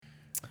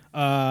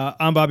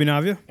I'm Bobby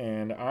Navia.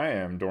 And I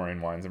am Dorian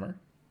Weinzimmer.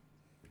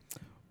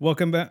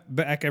 Welcome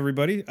back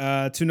everybody,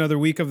 to another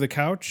week of The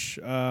Couch.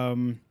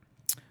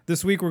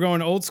 This week we're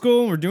going old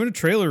school. We're doing a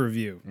trailer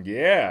review.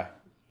 Yeah.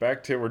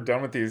 We're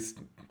done with these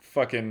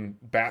fucking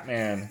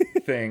Batman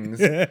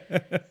things.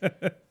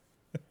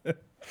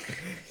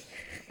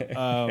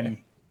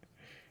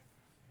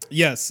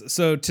 Yes,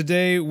 so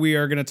today we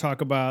are going to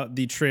talk about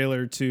the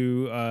trailer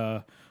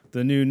to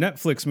the new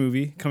Netflix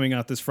movie coming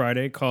out this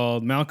Friday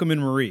called Malcolm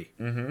and Marie.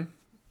 Mm-hmm.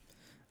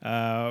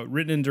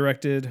 Written and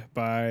directed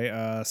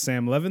by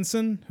Sam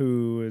Levinson,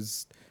 who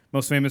is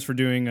most famous for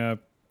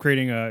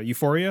creating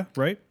Euphoria,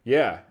 right?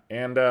 Yeah,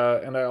 and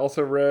I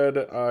also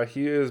read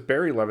he is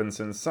Barry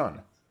Levinson's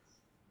son.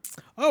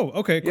 Oh,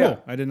 okay, cool. Yeah.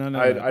 I did not know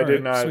that. I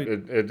did not.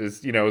 It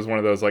is, it was one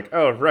of those like,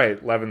 oh, right,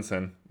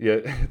 Levinson. Yeah,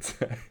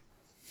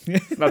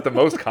 it's not the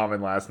most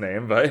common last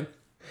name, but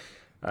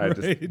I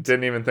just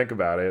didn't even think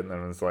about it. And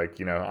then it was like,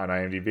 on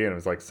IMDb, and it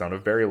was like son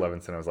of Barry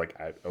Levinson. I was like,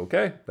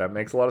 okay, that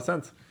makes a lot of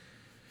sense.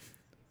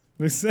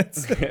 Makes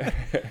sense.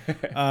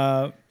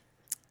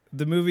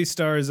 The movie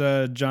stars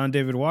John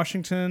David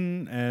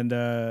Washington and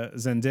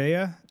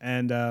Zendaya,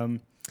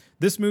 and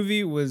this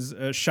movie was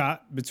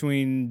shot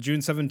between June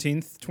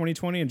 17th,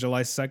 2020 and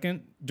July 2nd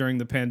during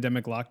the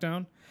pandemic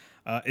lockdown.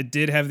 It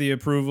did have the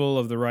approval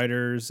of the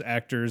Writers,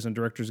 Actors, and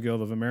Directors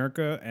Guild of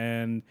America,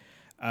 and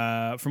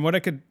from what I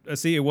could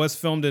see, it was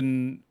filmed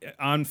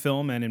on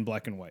film and in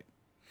black and white.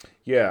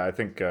 Yeah, I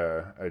think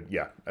I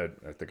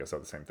think I saw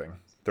the same thing.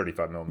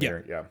 35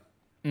 millimeter, yeah.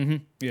 Mm-hmm.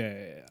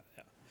 Yeah.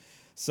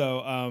 So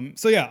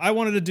I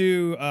wanted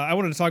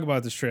to talk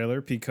about this trailer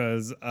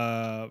because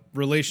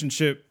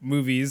relationship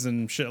movies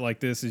and shit like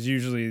this is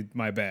usually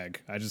my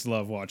bag. I just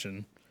love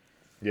watching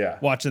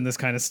this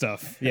kind of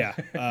stuff. Yeah.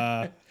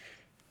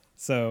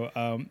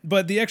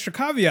 But the extra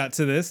caveat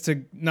to this,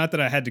 not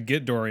that I had to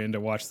get Dorian to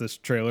watch this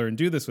trailer and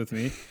do this with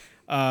me,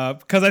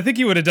 because I think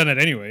he would have done it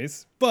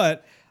anyways.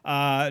 But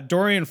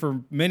Dorian, for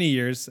many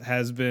years,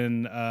 has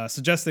been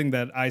suggesting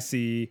that I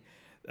see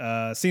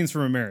Scenes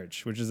from a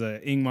Marriage, which is a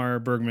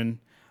Ingmar Bergman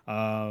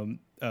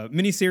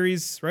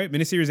miniseries, right?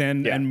 Miniseries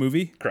and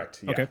movie. Correct.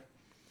 Yeah. Okay.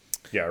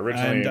 Yeah,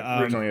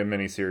 originally a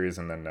miniseries,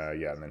 and then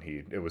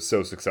it was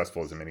so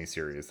successful as a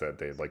miniseries that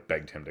they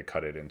begged him to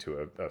cut it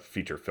into a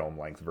feature film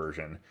length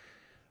version,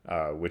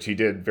 which he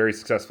did very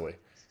successfly.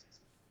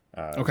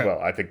 Okay. Well,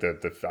 I think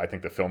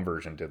the film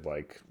version did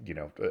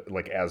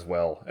as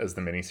well as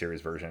the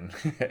miniseries version.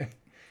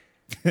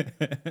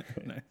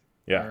 Nice.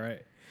 Yeah. All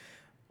right.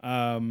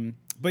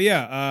 But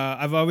yeah,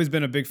 I've always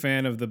been a big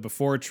fan of the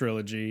Before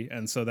trilogy,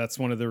 and so that's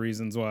one of the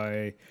reasons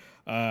why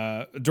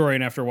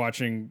Dorian, after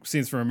watching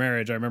Scenes from a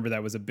Marriage, I remember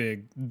that was a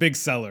big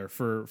seller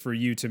for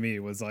you to me.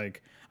 Was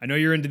like, I know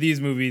you're into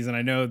these movies, and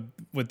I know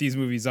what these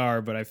movies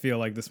are, but I feel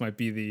like this might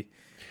be the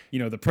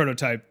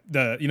prototype,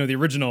 the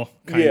original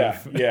kind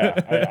of.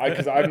 Yeah,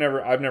 because I've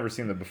never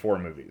seen the Before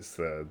movies,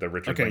 the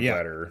Richard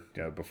Linklater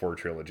Before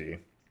trilogy.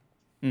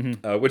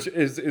 Mm-hmm. Which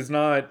is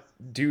not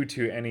due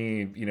to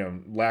any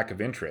lack of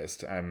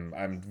interest.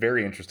 I'm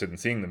very interested in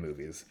seeing the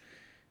movies,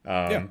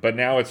 but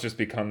now it's just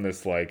become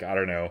this I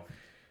don't know.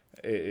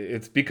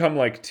 It's become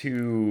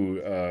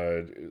too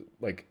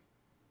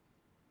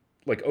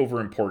over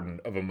important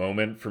of a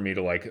moment for me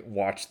to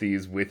watch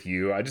these with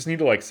you. I just need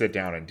to sit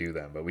down and do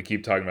them. But we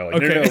keep talking about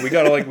no, we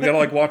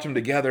gotta watch them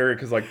together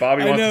because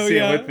Bobby wants to see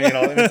them with me and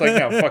all. And it's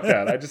no, fuck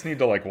that. I just need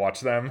to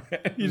watch them.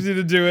 You just need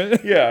to do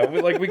it. Yeah,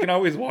 we can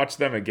always watch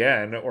them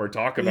again or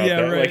talk about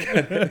them. Right.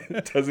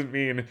 It doesn't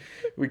mean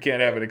we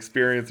can't have an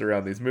experience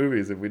around these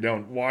movies if we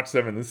don't watch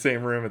them in the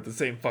same room at the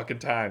same fucking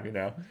time.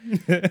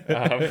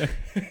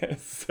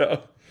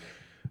 So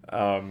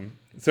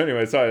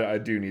anyway, I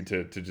do need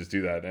to just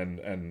do that,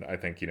 and I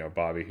think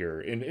Bobby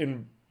here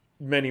in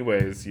many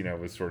ways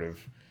was sort of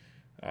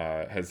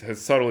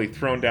has subtly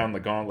thrown down the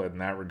gauntlet in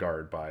that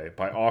regard by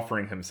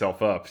offering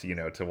himself up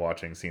to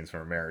watching Scenes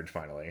from a Marriage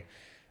finally.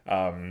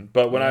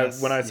 But when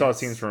I saw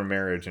Scenes from a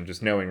Marriage and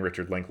just knowing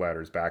Richard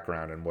Linklater's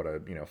background and what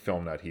a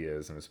film nut he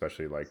is, and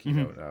especially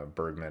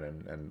Bergman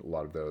and a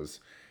lot of those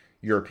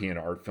European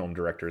art film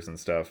directors and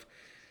stuff,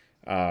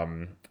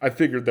 I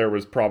figured there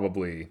was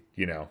probably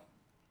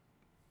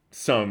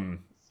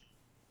some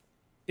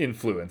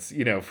influence,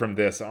 from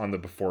this on the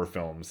Before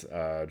films,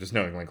 just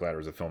knowing Linklater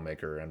as a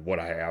filmmaker and what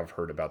I have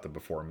heard about the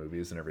Before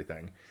movies and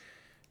everything.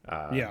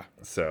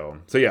 So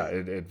yeah,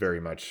 it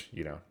very much,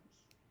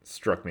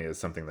 struck me as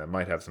something that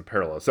might have some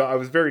parallels. So I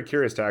was very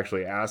curious to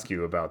actually ask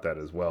you about that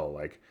as well.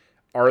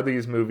 Are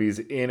these movies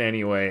in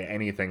any way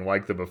anything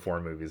like the Before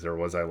movies, or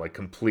was I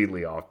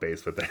completely off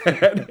base with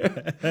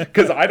that?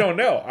 Because I don't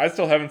know. I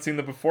still haven't seen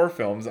the Before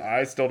films.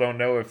 I still don't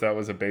know if that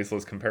was a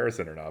baseless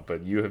comparison or not.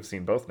 But you have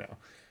seen both now.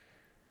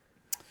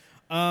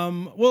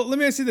 Well, let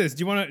me ask you this: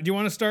 Do you want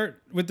to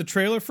start with the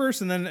trailer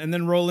first, and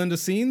then roll into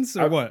scenes,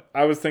 or what?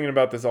 I was thinking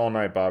about this all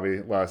night,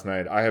 Bobby. Last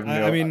night, I have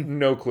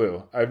no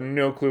clue. I have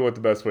no clue what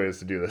the best way is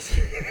to do this.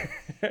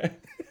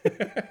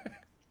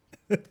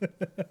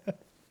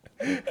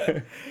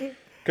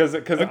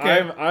 Because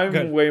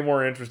I'm way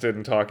more interested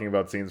in talking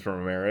about Scenes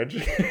from a Marriage.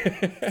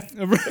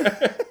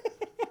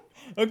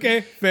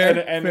 Okay,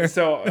 fair. And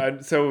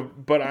fair.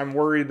 But I'm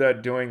worried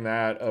that doing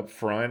that up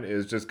front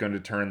is just going to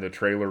turn the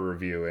trailer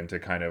review into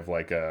kind of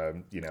like a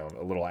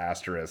little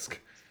asterisk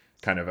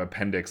kind of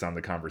appendix on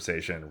the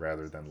conversation,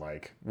 rather than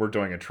like we're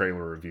doing a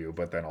trailer review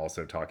but then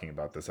also talking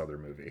about this other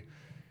movie.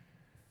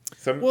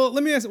 So well,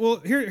 let me ask. Well,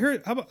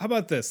 here. How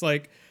about this?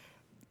 Like,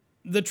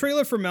 the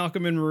trailer for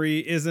Malcolm and Marie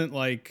isn't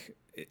like.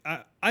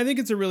 I think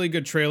it's a really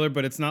good trailer,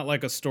 but it's not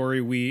like a story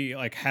we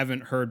like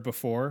haven't heard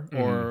before,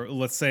 or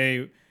let's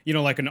say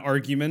like an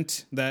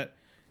argument that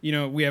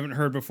we haven't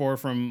heard before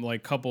from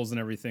like couples and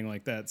everything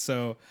like that.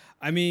 So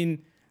I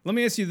mean, let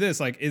me ask you this: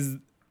 like,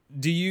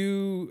 do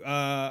you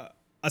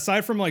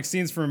aside from like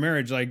Scenes from a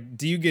Marriage, like,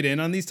 do you get in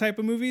on these type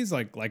of movies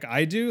like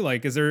I do?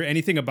 Like, is there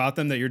anything about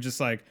them that you're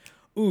just like,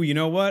 ooh, you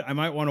know what? I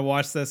might want to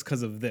watch this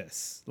because of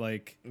this.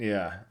 Like,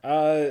 yeah,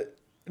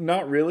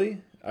 not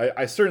really.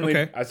 I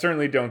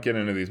certainly don't get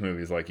into these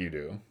movies like you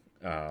do.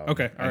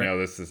 Okay, I know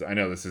this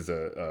is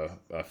a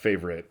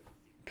favorite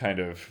kind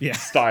of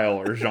style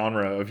or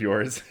genre of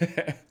yours.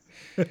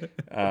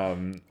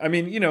 I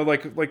mean,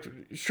 like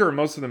sure,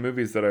 most of the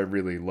movies that I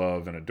really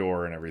love and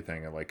adore and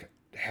everything, and like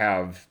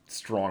have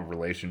strong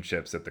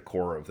relationships at the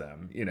core of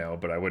them,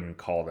 but I wouldn't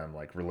call them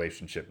like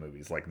relationship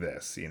movies like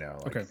this,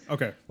 like,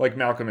 okay. Like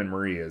Malcolm and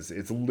Marie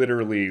it's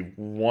literally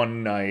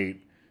one night.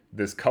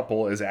 This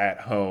couple is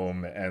at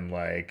home and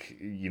like,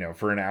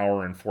 for an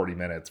hour and 40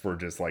 minutes, we're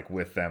just like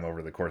with them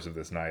over the course of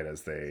this night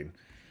as they,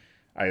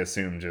 I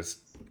assume,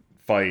 just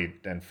fight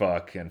and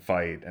fuck and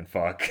fight and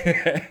fuck.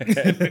 And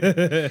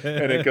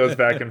it goes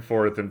back and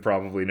forth and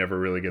probably never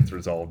really gets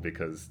resolved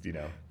because,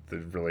 the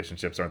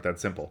relationships aren't that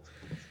simple.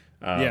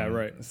 Yeah,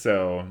 right.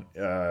 So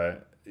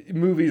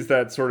movies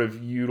that sort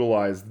of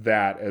utilize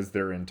that as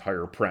their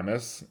entire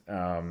premise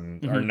are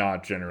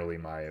not generally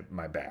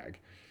my bag.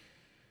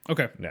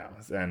 Okay. No,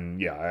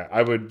 and yeah,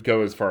 I would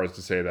go as far as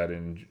to say that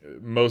in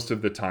most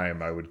of the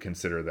time, I would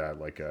consider that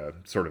like a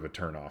sort of a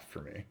turnoff for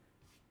me.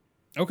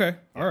 Okay.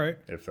 All right.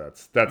 If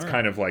that's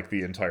kind of like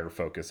the entire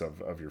focus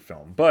of your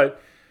film.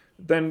 But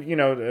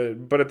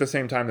then, but at the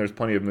same time, there's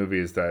plenty of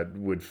movies that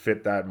would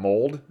fit that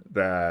mold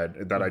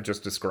that I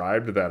just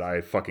described that I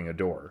fucking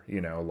adore,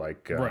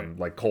 like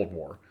Cold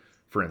War,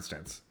 for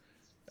instance.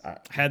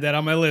 Had that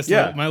on my list.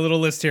 Yeah. My little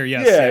list here.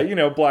 Yes.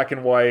 Yeah, black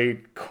and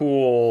white,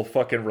 cool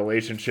fucking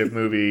relationship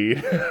movie.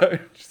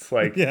 Just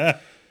like, yeah.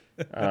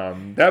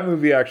 That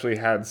movie actually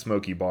had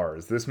smoky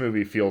bars. This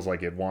movie feels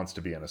like it wants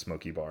to be in a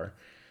smoky bar.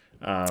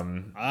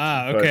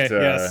 Okay.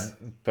 Yes.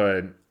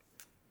 But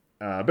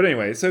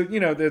anyway, so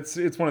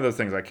it's one of those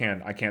things. I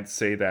can't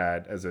say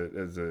that as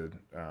a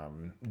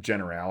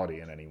generality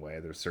in any way.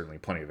 There's certainly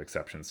plenty of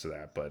exceptions to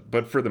that,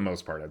 but for the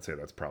most part, I'd say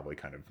that's probably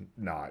kind of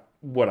not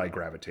what I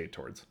gravitate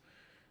towards.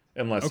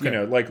 Unless,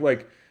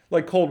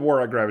 like Cold War,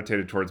 I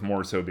gravitated towards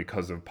more so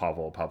because of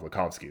Pavel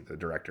Pawlikowski, the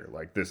director.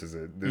 Like, this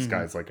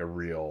guy's like a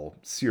real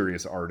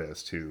serious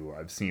artist who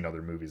I've seen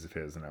other movies of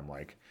his, and I'm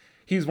like,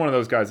 he's one of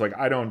those guys, like,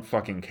 I don't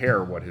fucking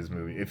care what his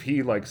movie, if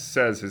he like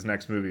says his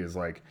next movie is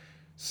like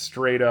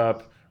straight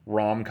up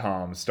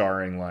rom-com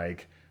starring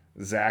like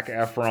Zac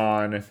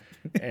Efron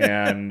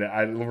and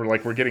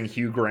we're getting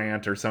Hugh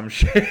Grant or some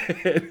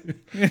shit.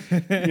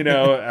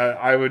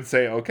 I would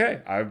say, okay,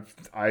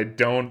 I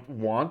don't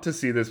want to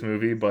see this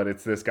movie, but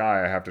it's this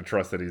guy. I have to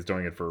trust that he's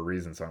doing it for a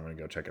reason, so I'm going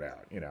to go check it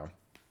out.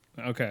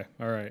 Okay,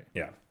 all right.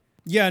 Yeah.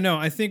 Yeah, no,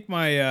 I think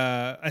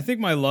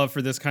my love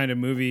for this kind of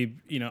movie,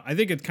 I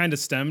think it kind of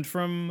stemmed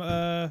from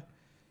the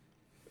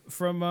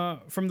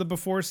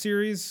Before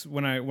series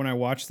when I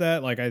watched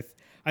that. Like, I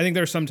think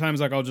there's sometimes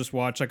like I'll just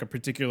watch like a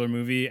particular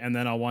movie and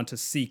then I'll want to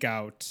seek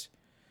out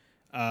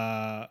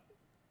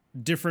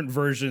different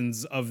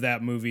versions of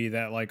that movie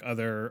that like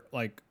other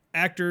like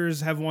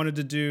actors have wanted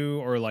to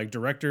do or like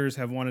directors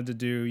have wanted to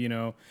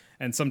do,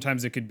 and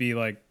sometimes it could be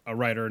like a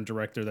writer and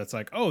director that's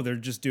like, oh, they're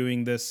just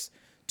doing this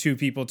two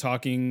people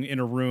talking in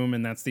a room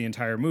and that's the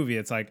entire movie.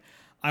 It's like,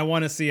 I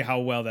want to see how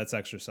well that's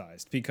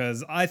exercised,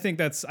 because I think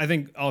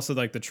also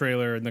like the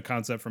trailer and the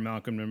concept for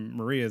Malcolm and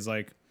Marie is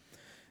like,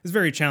 it's a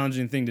very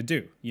challenging thing to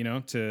do,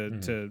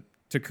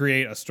 to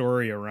create a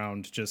story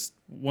around just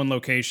one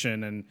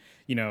location and,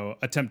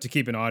 attempt to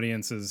keep an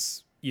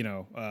audience's,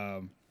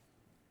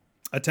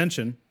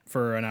 attention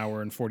for an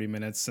hour and 40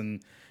 minutes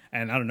and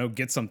I don't know,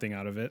 get something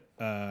out of it,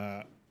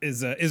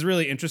 is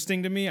really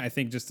interesting to me. I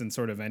think just in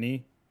sort of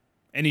any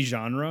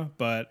genre,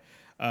 but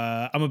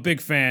I'm a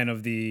big fan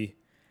of the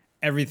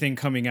everything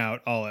coming out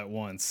all at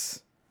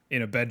once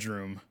in a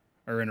bedroom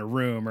or in a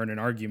room or in an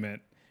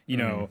argument,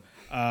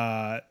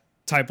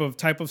 type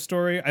of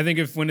story. I think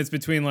when it's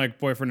between like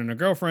boyfriend and a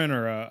girlfriend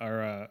or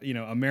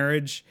a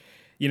marriage,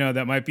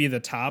 that might be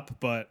the top,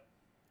 but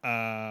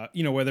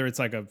whether it's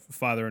like a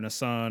father and a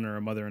son or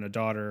a mother and a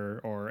daughter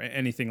or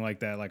anything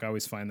like that, like I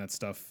always find that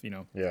stuff,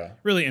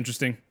 really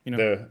interesting,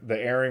 the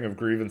airing of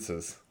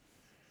grievances.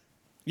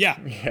 Yeah.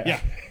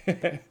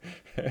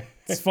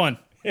 It's fun.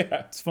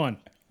 Yeah. It's fun,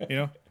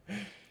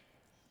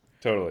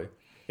 Totally.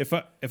 If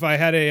I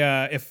had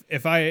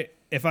if I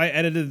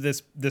edited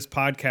this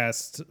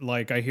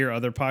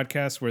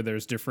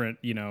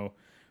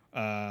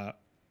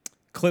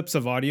clips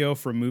of audio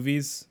from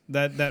movies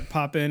that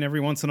pop in every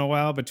once in a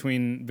while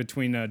between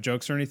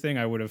jokes or anything,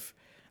 I would have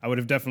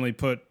definitely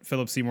put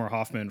Philip Seymour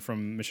Hoffman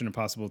from Mission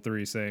Impossible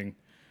 3 saying,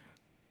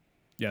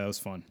 "Yeah, that was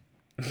fun.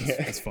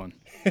 It's fun."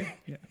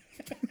 Yeah.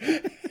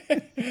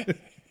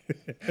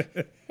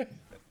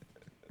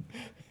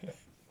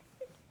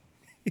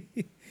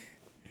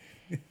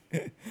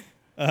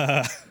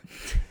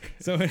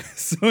 So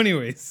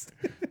anyways,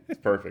 it's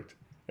perfect.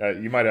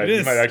 You might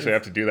actually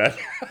have to do that.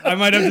 I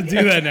might have to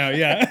do that now.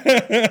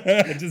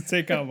 Yeah, just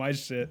take out my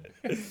shit.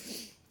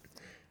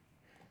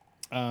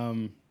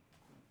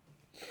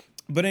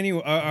 But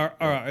anyway, all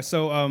right.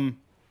 So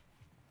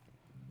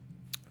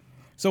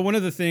one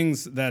of the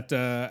things that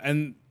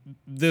and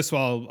this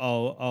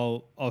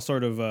I'll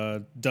sort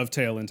of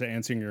dovetail into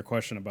answering your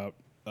question about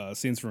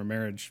Scenes from a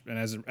Marriage, and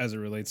as it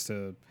relates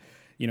to,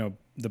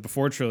 the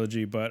Before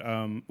trilogy. But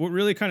what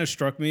really kind of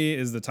struck me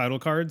is the title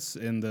cards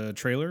in the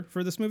trailer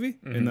for this movie,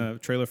 in the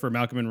trailer for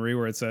Malcolm and Marie,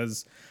 where it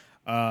says,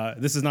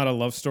 "This is not a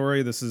love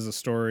story. This is a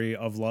story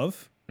of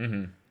love."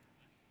 Mm-hmm.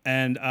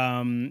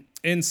 And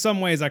in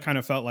some ways, I kind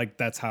of felt like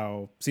that's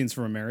how Scenes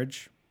from a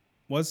Marriage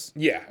was.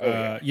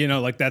 Yeah. Yeah.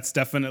 Like that's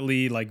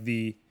definitely like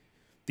the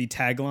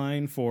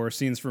tagline for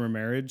Scenes from a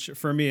Marriage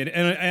for me. And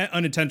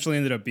unintentionally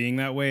ended up being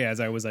that way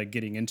as I was like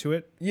getting into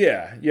it.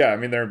 Yeah. I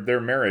mean, their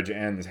marriage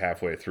ends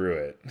halfway through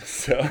it.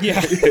 So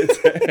yeah.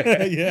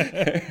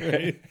 Yeah.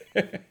 Right.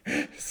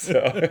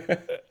 So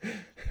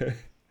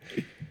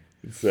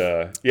it's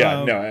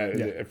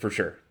for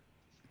sure.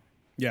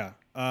 Yeah.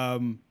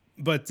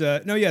 But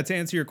no, yeah, to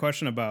answer your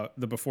question about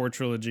the Before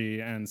trilogy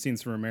and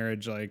Scenes from a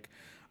Marriage, like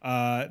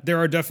there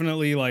are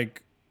definitely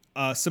like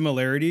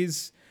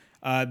similarities.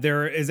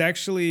 There is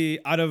actually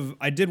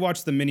I did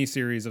watch the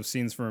miniseries of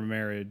Scenes from a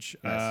Marriage.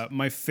 Nice.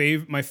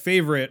 My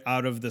favorite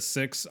out of the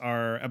 6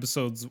 are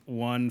episodes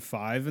 1,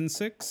 5, and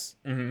 6.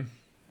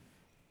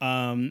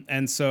 Mm-hmm.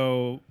 And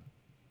so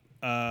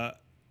and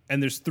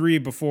there's 3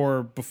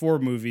 before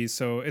movies,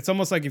 so it's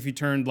almost like if you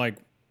turned like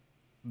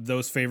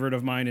those favorite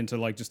of mine into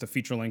like just a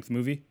feature-length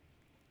movie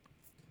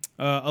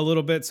a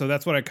little bit. So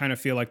that's what I kind of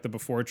feel like the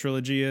Before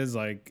trilogy is.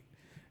 Like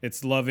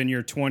it's love in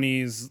your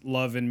 20s,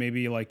 love in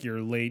maybe like your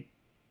late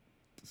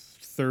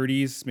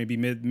 30s, maybe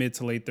mid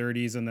to late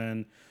 30s, and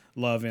then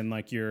love in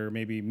like your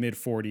maybe mid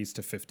 40s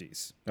to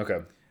 50s. Okay.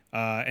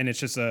 And it's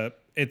just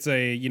it's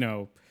a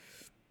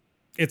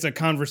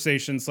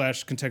conversation /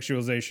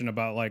 contextualization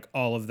about like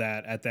all of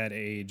that at that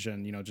age,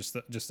 and just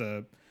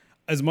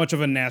as much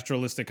of a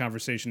naturalistic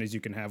conversation as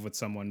you can have with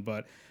someone.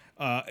 But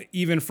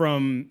even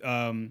from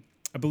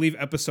I believe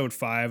episode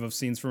 5 of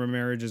Scenes from a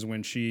Marriage is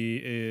when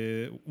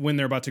when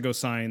they're about to go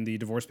sign the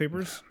divorce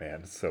papers.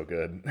 Man, it's so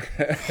good.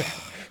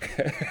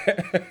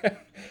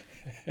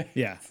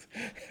 Yeah.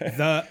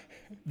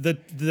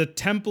 The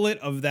template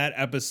of that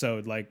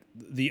episode, like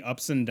the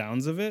ups and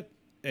downs of it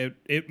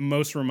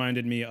most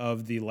reminded me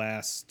of the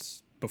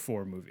last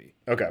Before movie.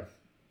 Okay.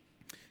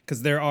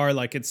 Because there are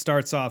like, it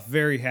starts off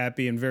very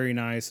happy and very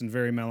nice and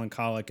very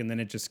melancholic, and then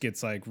it just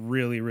gets like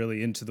really,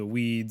 really into the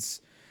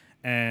weeds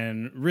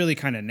and really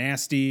kind of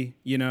nasty,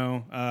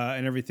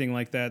 and everything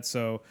like that.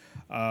 So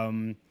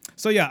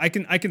yeah, I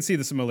can see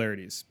the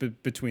similarities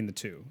between the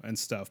two and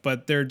stuff,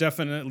 but they're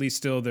definitely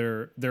still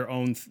their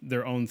own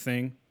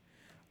thing.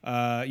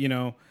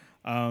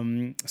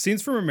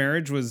 Scenes from a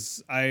Marriage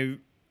was I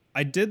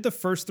did the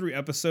first 3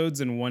 episodes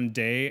in one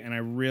day, and I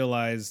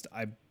realized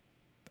I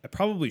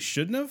probably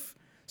shouldn't have.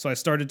 So I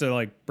started to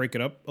like break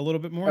it up a little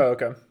bit more. Oh,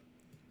 okay.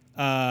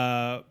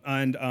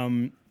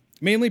 And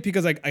mainly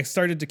because I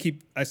started to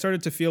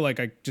feel like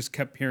I just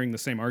kept hearing the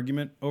same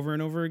argument over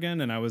and over again,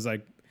 and I was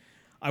like,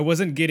 I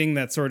wasn't getting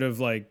that sort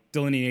of like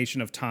delineation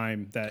of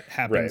time that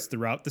happens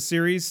throughout the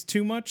series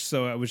too much.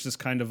 So I was just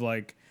kind of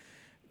like,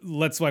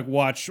 let's like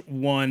watch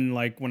one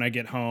like when I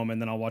get home,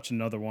 and then I'll watch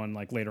another one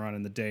like later on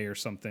in the day or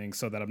something,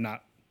 so that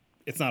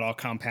it's not all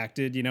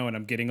compacted, and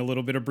I'm getting a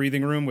little bit of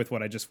breathing room with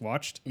what I just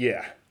watched.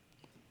 Yeah.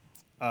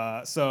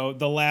 So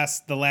the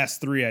last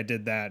 3 I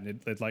did that,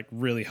 and it like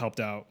really helped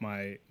out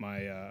my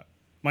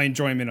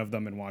enjoyment of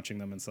them and watching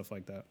them and stuff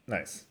like that.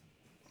 Nice.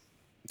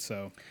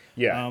 So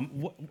yeah.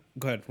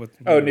 Go ahead.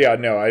 Yeah,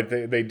 no,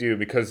 they do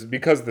because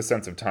the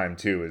sense of time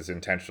too is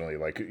intentionally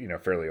like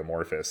fairly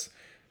amorphous.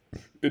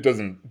 It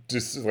doesn't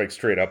just like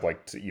straight up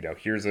like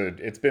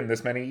it's been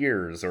this many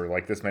years or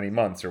like this many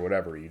months or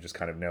whatever. You just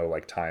kind of know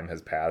like time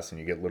has passed,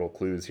 and you get little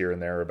clues here and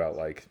there about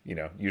like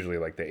usually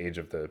like the age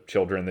of the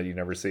children that you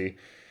never see.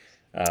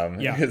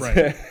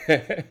 Right.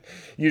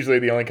 Usually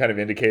the only kind of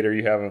indicator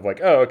you have of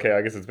like, oh, okay,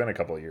 I guess it's been a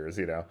couple of years,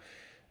 or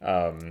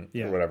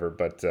whatever.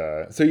 But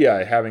so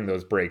yeah, having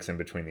those breaks in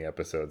between the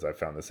episodes, I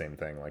found the same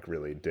thing like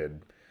really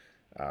did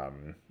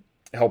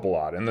help a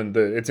lot. And then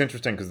it's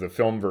interesting because the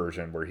film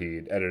version where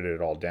he edited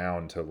it all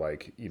down to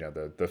like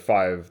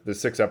the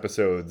 6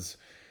 episodes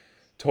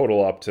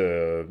total up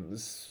to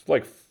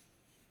like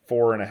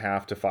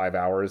 4.5 to 5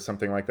 hours,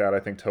 something like that,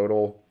 I think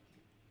total.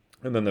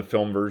 And then the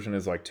film version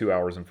is like 2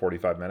 hours and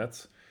 45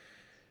 minutes.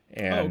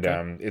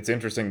 And it's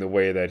interesting the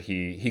way that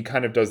he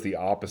kind of does the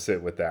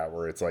opposite with that,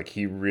 where it's like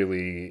he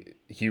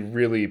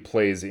really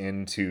plays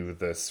into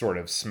the sort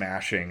of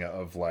smashing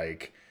of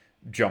like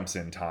jumps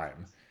in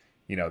time,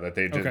 that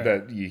they just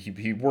that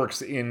he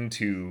works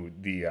into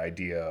the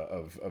idea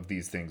of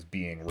these things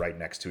being right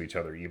next to each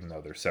other, even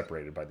though they're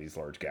separated by these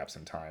large gaps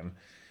in time.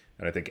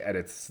 And I think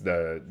edits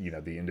the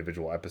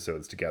individual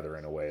episodes together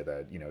in a way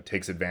that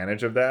takes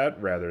advantage of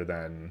that rather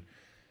than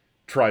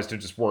tries to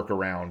just work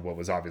around what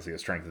was obviously a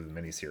strength of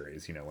the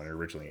miniseries. When it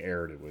originally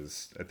aired,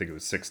 I think it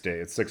was 6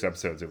 days. It's 6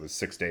 episodes. It was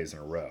 6 days in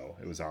a row.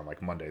 It was on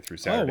like Monday through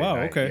Saturday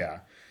night. Okay. Yeah,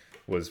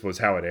 was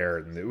how it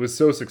aired, and it was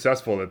so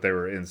successful that they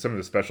were in some of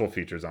the special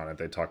features on it.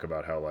 They talk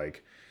about how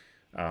like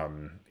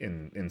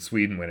in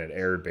Sweden when it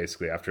aired,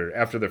 basically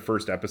after the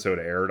first episode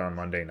aired on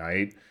Monday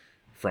night,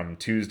 from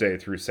Tuesday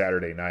through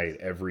Saturday night,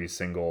 every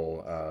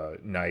single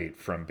night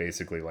from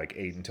basically like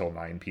 8 until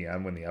 9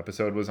 p.m. when the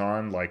episode was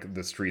on, like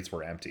the streets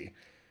were empty.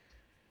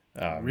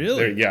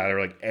 Really? They're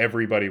like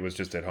everybody was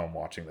just at home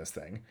watching this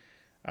thing.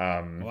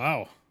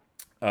 Wow.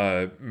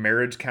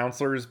 Marriage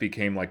counselors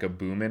became like a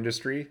boom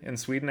industry in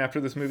Sweden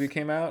after this movie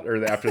came out,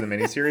 or after the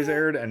miniseries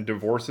aired, and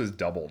divorces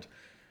doubled.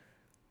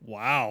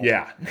 Wow.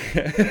 Yeah.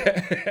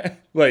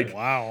 Like,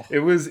 wow. It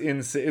was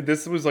insane.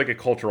 This was like a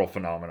cultural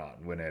phenomenon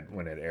when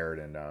it aired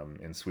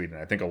in Sweden.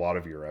 I think a lot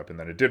of Europe, and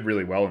then it did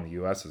really well in the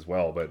US as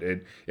well, but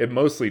it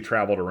mostly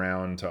traveled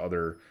around to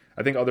other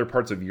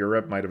parts of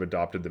Europe might have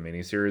adopted the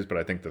miniseries, but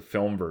I think the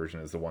film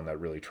version is the one that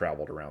really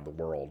traveled around the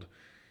world.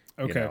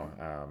 Okay.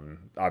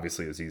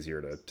 Obviously it was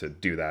easier to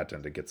do that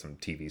than to get some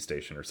TV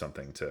station or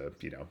something to,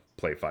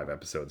 play 5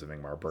 episodes of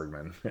Ingmar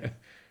Bergman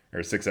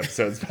or 6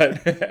 episodes,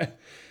 but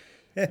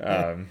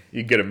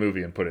you get a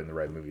movie and put it in the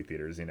right movie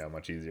theaters,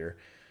 much easier.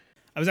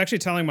 I was actually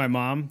telling my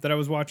mom that I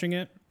was watching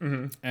it,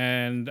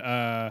 and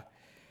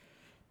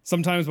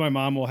sometimes my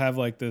mom will have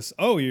like this,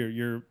 oh,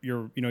 you're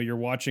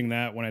watching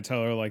that, when I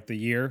tell her like the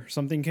year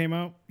something came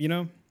out,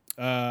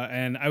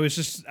 and I was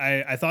just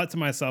I thought to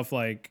myself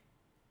like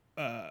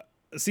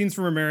Scenes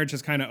from a Marriage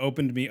has kind of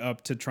opened me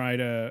up to try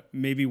to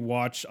maybe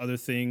watch other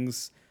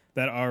things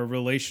that are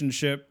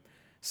relationship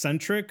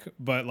centric,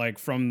 but like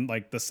from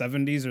like the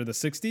 70s or the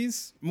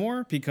 60s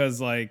more, because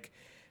like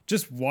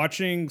just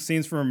watching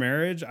Scenes from a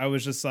Marriage, I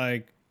was just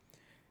like,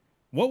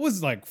 what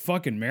was like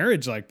fucking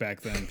marriage like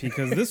back then?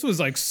 Because this was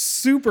like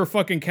super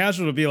fucking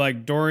casual to be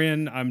like,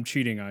 Dorian, I'm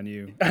cheating on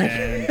you,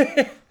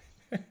 and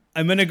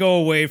I'm going to go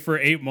away for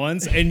 8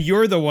 months, and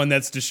you're the one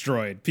that's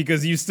destroyed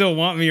because you still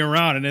want me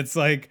around. And it's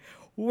like,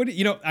 what,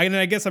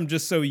 I guess I'm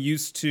just so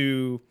used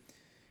to,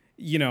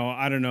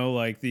 I don't know,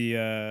 like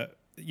the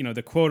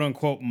quote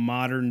unquote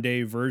modern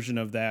day version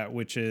of that,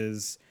 which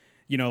is,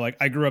 like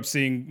I grew up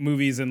seeing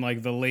movies in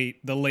like the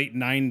late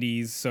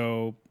 90s.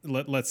 So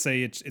let's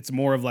say it's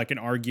more of like an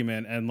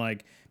argument and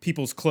like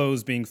people's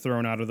clothes being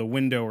thrown out of the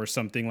window or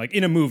something, like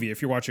in a movie,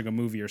 if you're watching a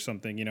movie or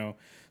something,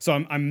 so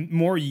I'm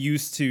more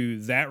used to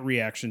that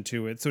reaction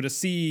to it. So to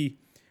see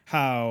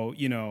how,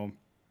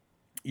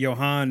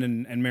 Johan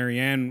and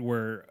Marianne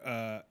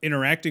were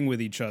interacting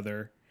with each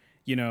other,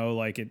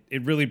 like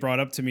it really brought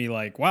up to me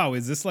like, wow,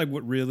 is this like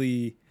what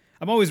really,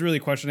 I'm always really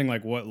questioning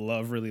like what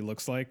love really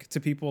looks like to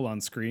people on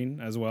screen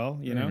as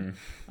well,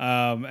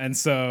 and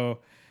so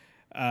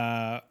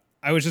I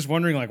was just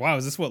wondering like, wow,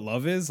 is this what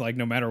love is? Like,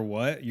 no matter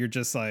what, you're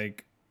just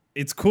like,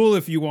 it's cool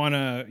if you want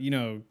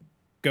to,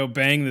 go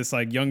bang this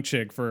like young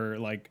chick for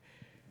a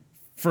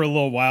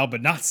little while,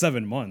 but not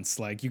 7 months.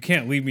 Like, you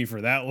can't leave me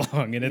for that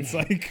long. And it's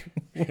like,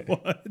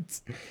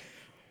 what?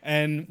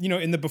 And,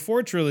 in the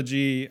Before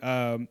trilogy,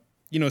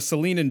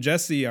 Celine and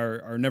Jesse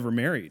are never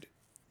married.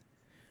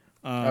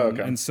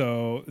 And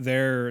so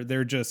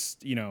they're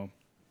just,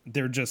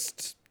 they're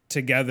just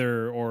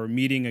together or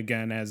meeting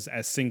again as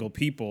single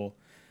people,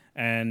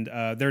 and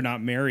they're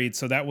not married.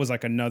 So that was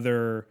like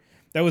that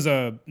was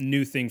a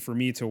new thing for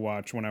me to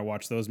watch when I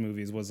watched those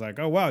movies, was like,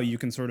 oh wow, you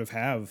can sort of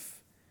have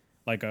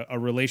like a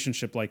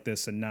relationship like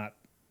this and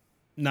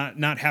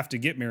not have to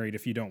get married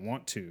if you don't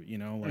want to,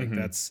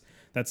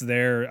 that's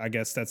their, I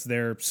guess that's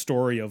their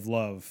story of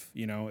love,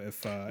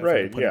 if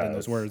I put it in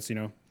those words,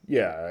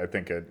 Yeah, I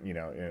think it,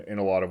 in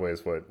a lot of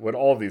ways, what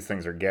all of these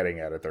things are getting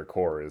at their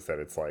core is that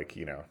it's like,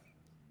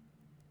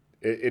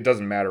 it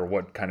doesn't matter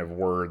what kind of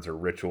words or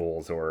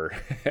rituals or,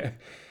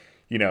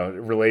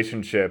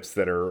 relationships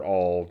that are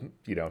all,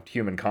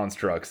 human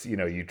constructs,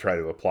 you try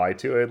to apply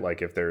to it.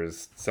 Like if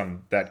there's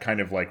that kind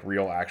of like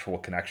real actual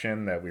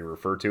connection that we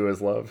refer to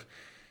as love,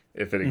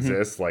 if it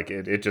exists, like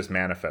it just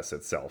manifests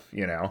itself,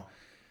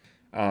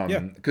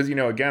 because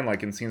again,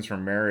 like in Scenes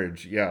from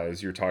Marriage,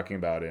 as you're talking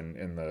about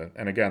and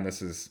again,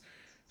 this is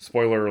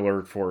spoiler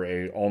alert for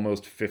a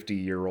almost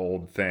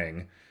 50-year-old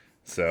thing,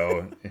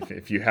 so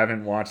if you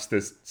haven't watched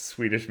this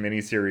Swedish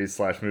miniseries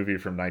 / movie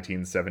from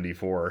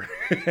 1974,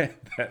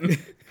 then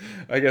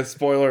I guess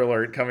spoiler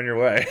alert coming your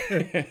way.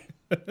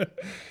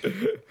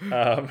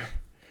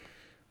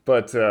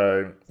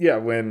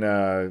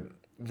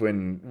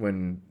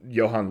 When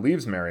Johan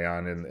leaves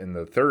Marianne in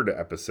the 3rd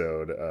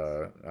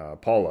episode,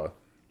 Paula,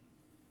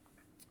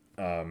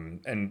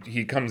 And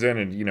he comes in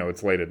and,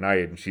 it's late at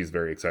night and she's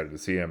very excited to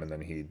see him. And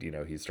then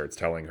he starts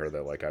telling her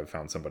that like, I've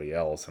found somebody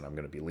else and I'm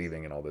going to be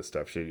leaving and all this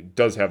stuff. She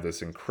does have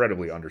this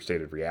incredibly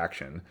understated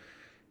reaction,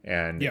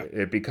 and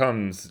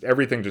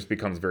everything just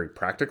becomes very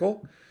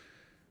practical.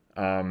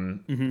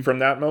 From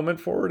that moment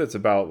forward, it's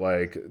about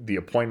like the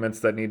appointments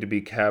that need to be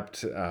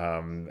kept.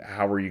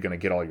 How are you going to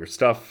get all your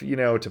stuff,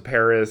 to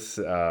Paris?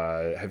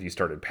 Have you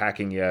started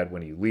packing yet?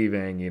 When are you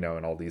leaving?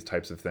 And all these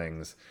types of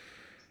things.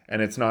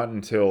 And it's not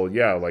until,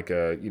 like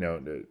a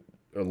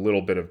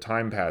little bit of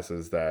time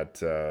passes that,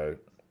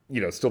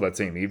 still that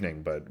same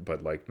evening,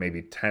 but like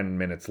maybe 10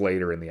 minutes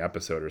later in the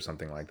episode or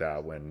something like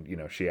that, when,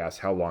 she asks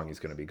how long he's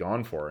going to be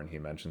gone for. And he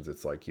mentions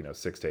it's like,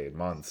 6 to 8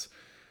 months.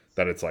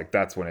 That it's like,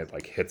 that's when it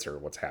like hits her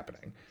what's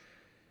happening,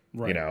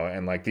 right.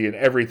 And like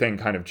everything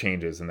kind of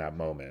changes in that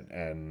moment.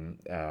 And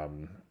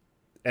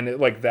it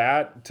like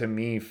that to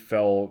me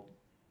felt,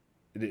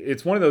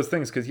 it's one of those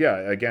things. 'Cause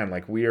again,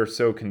 like we are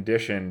so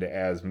conditioned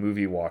as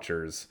movie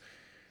watchers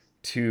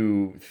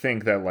to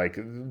think that like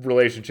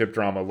relationship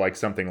drama, like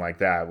something like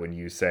that, when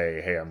you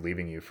say, hey, I'm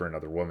leaving you for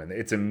another woman,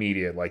 it's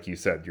immediate. Like you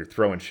said, you're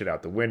throwing shit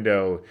out the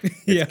window,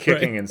 it's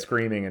kicking and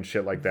screaming and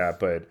shit like that.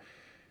 But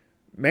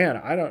man,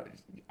 I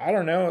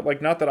don't know.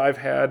 Like, not that I've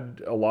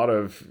had a lot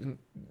of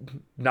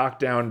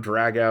knockdown,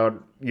 drag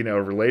out,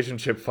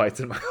 relationship fights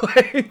in my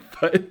life,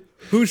 but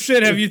whose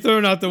shit have you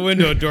thrown out the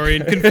window,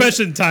 Dorian?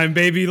 Confession time,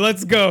 baby.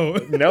 Let's go.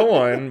 No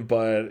one,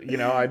 but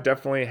I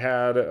definitely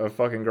had a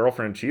fucking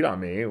girlfriend cheat on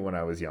me when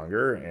I was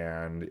younger,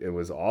 and it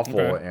was awful.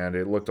 Okay. And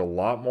it looked a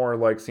lot more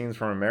like Scenes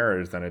from a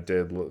Marriage than it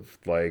did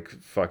like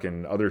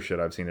fucking other shit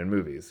I've seen in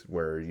movies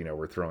where,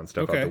 we're throwing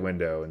stuff out the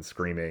window and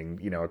screaming,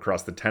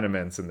 across the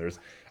tenements, and there's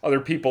other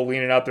people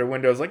leaning out their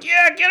windows like,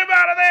 yeah, get him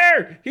out of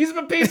there. He's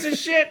a piece of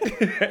shit.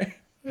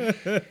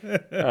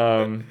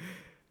 And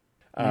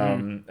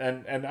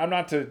I'm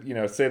not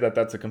to, say that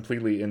that's a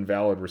completely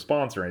invalid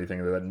response or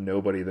anything, that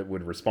nobody that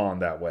would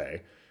respond that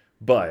way.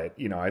 But,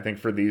 I think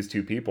for these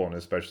two people, and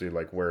especially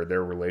like where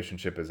their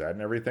relationship is at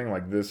and everything,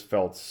 like this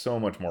felt so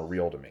much more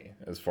real to me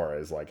as far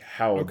as like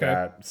how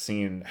that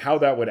scene, how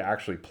that would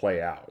actually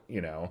play out,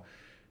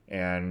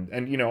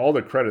 and all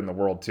the credit in the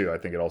world too. I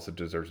think it also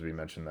deserves to be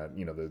mentioned that,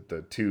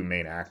 the two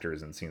main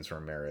actors in Scenes from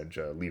a Marriage,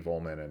 Liv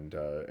Ullmann and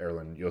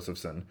Erland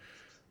Josephson,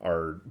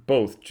 are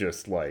both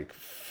just like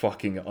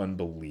fucking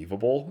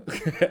unbelievable.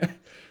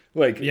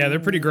 Like, yeah, they're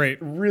pretty great.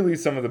 Really,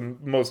 some of the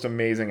most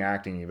amazing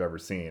acting you've ever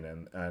seen,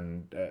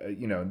 and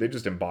they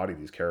just embody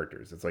these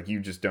characters. It's like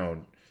you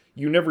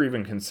never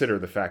even consider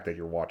the fact that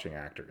you're watching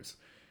actors.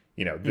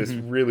 This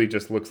really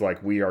just looks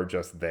like we are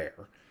just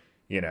there.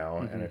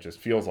 And it just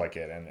feels like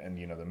it. And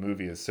the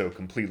movie is so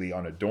completely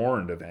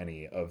unadorned of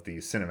any of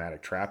these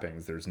cinematic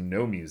trappings. There's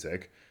no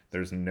music.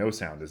 There's no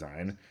sound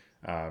design.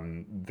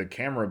 The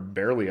camera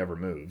barely ever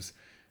moves.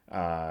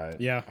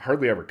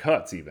 Hardly ever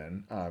cuts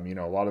even.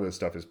 A lot of this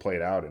stuff is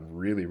played out in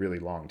really, really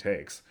long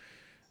takes.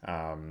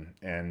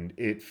 And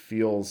it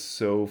feels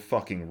so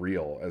fucking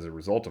real as a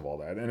result of all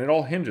that. And it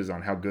all hinges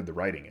on how good the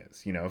writing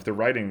is. If the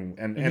writing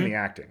and the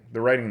acting,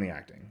 the writing and the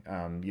acting,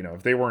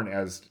 if they weren't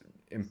as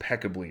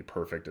impeccably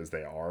perfect as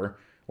they are,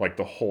 like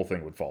the whole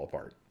thing would fall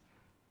apart.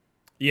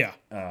 Yeah.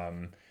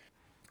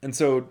 And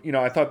so,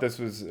 I thought this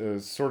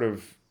was sort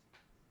of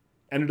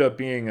ended up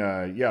being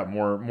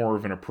more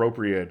of an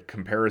appropriate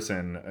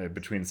comparison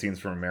between Scenes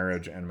from a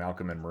Marriage and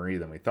Malcolm and Marie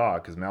than we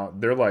thought, because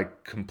they're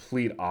like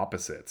complete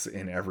opposites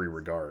in every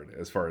regard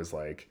as far as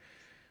like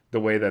the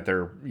way that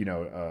they're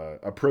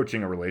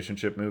approaching a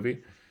relationship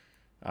movie.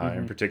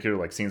 In particular,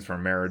 like Scenes from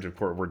a Marriage, of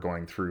course, we're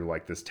going through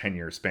like this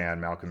 10-year span.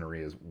 Malcolm and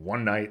Marie is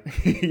one night.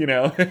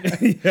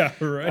 Yeah,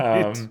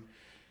 right.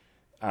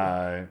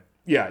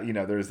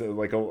 There's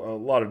like a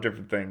lot of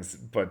different things,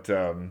 but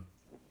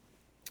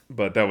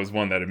that was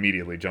one that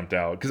immediately jumped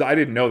out, because I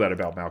didn't know that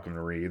about Malcolm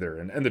and Marie either,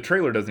 and the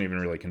trailer doesn't even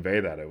really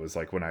convey that. It was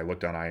like when I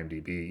looked on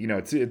IMDb,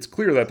 it's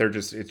clear that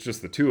it's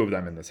just the two of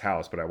them in this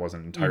house, but I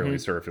wasn't entirely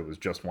sure if it was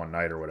just one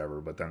night or whatever.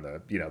 But then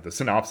the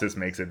synopsis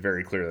makes it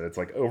very clear that it's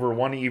like over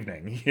one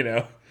evening.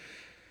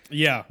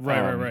 Yeah,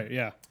 right.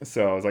 Yeah.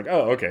 So I was like,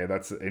 oh, okay,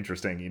 that's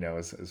interesting.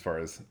 As far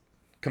as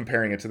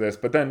comparing it to this,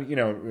 but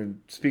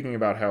then speaking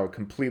about how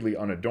completely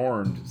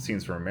unadorned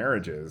Scenes from a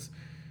Marriage is.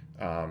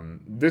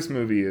 This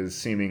movie is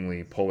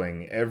seemingly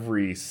pulling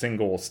every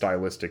single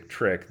stylistic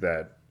trick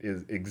that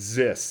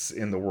exists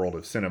in the world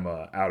of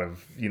cinema out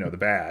of the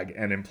bag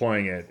and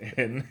employing it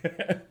in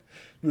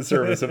the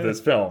service of this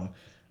film.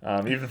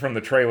 Even from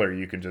the trailer,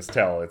 you can just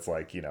tell it's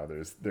like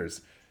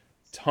there's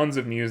tons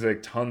of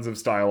music, tons of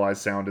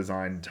stylized sound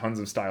design, tons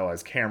of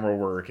stylized camera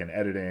work and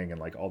editing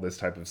and like all this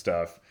type of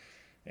stuff.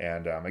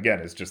 And again,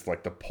 it's just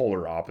like the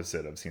polar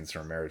opposite of Scenes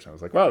from a Marriage. And I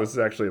was like, wow, this is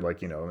actually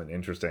like an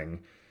interesting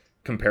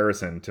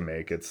comparison to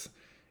make. It's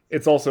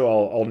also,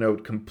 I'll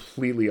note,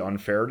 completely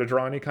unfair to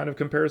draw any kind of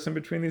comparison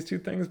between these two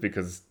things,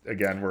 because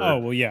again,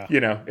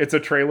 it's a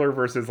trailer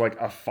versus like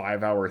a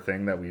 5-hour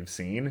thing that we've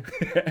seen.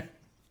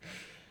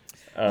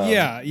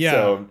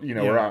 So,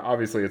 we're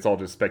obviously it's all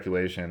just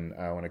speculation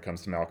when it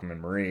comes to Malcolm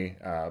and Marie.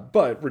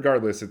 But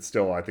regardless, it's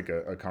still, I think,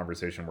 a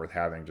conversation worth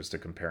having just to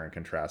compare and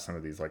contrast some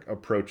of these like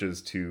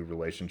approaches to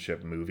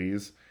relationship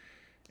movies.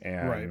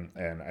 And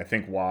I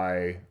think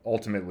why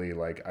ultimately,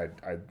 like,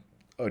 I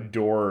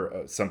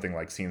adore something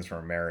like Scenes from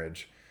a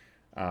Marriage.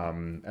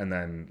 And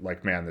then,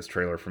 like, man, this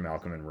trailer for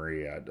Malcolm and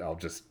Marie, I'll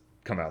just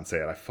come out and say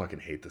it. I fucking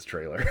hate this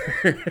trailer.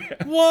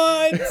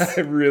 What?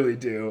 I really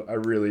do.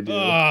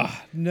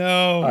 Oh,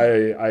 no.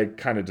 I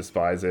kind of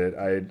despise it.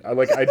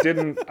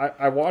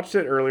 I watched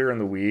it earlier in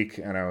the week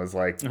and I was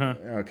like,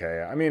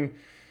 okay. I mean,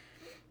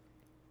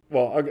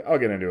 well, I'll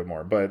get into it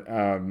more, but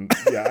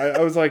I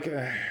was like,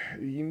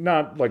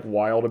 not like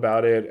wild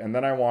about it. And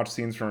then I watched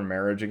Scenes from a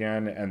Marriage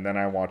again, and then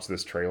I watched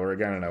this trailer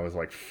again, and I was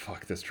like,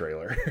 fuck this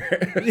trailer.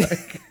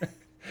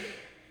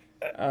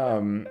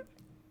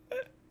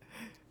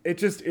 It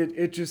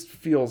just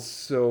feels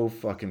so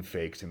fucking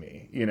fake to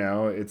me.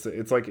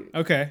 It's like,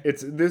 okay,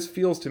 this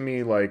feels to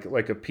me like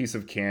a piece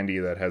of candy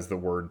that has the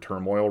word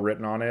turmoil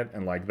written on it,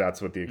 and like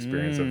that's what the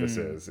experience of this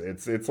is.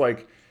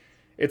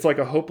 It's like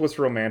a hopeless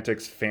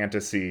romantic's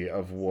fantasy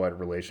of what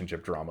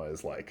relationship drama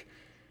is like.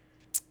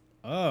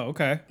 Oh,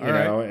 okay.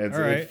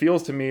 It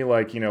feels to me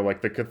like,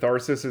 like the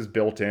catharsis is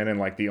built in, and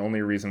like the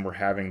only reason we're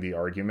having the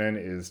argument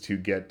is to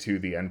get to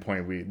the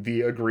endpoint,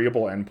 the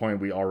agreeable endpoint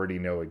we already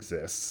know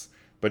exists.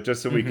 But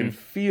just so we can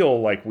feel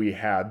like we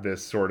had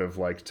this sort of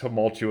like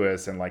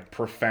tumultuous and like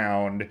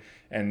profound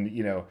and,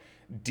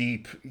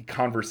 deep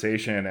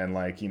conversation and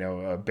like,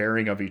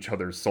 bearing of each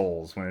other's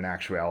souls, when in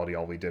actuality,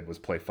 all we did was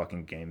play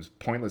fucking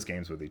pointless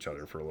games with each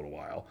other for a little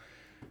while.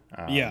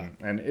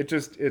 And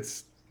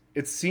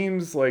it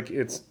seems like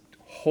it's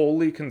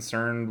wholly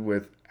concerned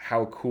with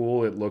how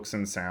cool it looks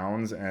and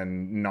sounds,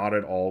 and not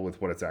at all with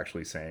what it's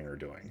actually saying or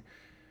doing.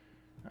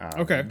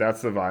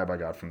 That's the vibe I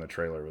got from the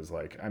trailer. Was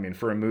like, I mean,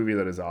 for a movie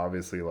that is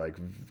obviously like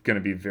going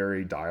to be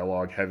very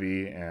dialogue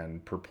heavy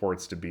and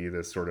purports to be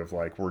this sort of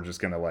like, we're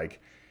just going to like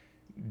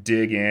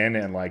dig in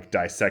and like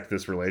dissect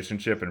this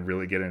relationship and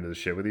really get into the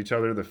shit with each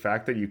other. The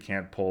fact that you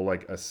can't pull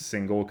like a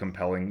single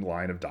compelling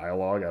line of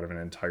dialogue out of an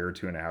entire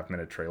 2.5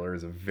 minute trailer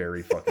is a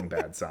very fucking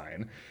bad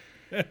sign.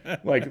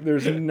 Like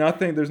there's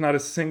not a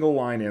single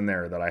line in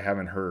there that I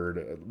haven't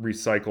heard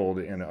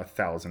recycled in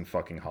 1,000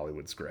 fucking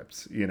Hollywood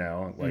scripts,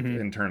 like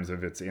in terms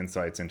of its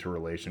insights into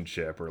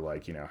relationship or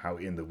like, how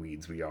in the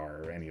weeds we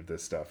are or any of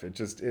this stuff.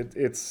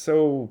 It's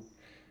so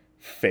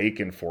fake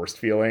and forced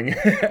feeling.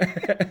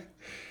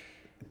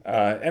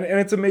 And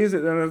it's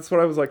amazing, and that's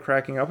what I was like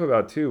cracking up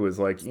about too. Was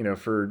like,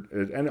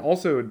 and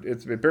also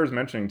it bears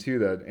mentioning too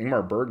that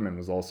Ingmar Bergman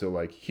was also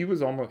like, he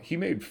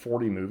made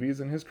 40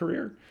 movies in his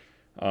career,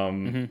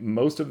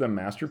 most of them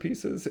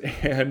masterpieces,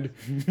 and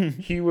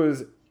he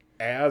was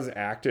as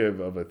active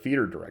of a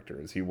theater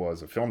director as he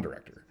was a film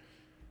director.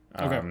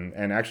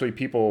 And actually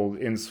people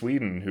in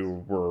Sweden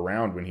who were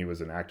around when he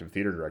was an active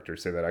theater director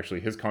say that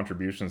actually his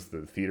contributions to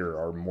the theater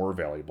are more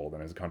valuable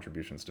than his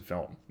contributions to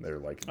film. They're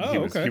like,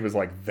 he was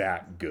like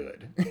that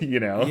good,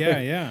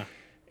 Yeah.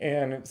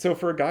 And so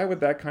for a guy with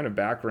that kind of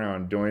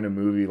background doing a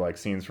movie like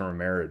Scenes from a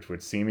Marriage,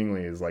 which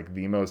seemingly is like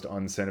the most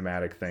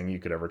uncinematic thing you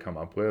could ever come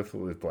up with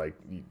like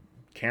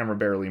camera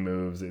barely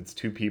moves. It's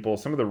two people.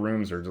 Some of the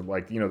rooms are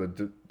like,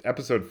 the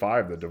episode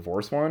 5, the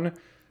divorce one,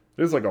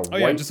 there's like a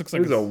white, just looks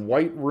like a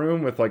white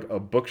room with like a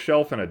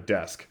bookshelf and a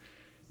desk.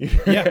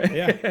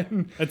 Yeah.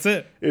 That's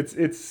it.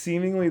 It's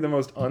seemingly the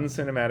most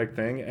uncinematic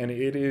thing, and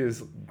it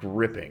is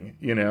gripping,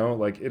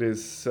 like it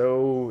is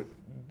so,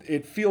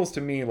 it feels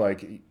to me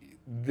like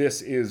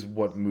this is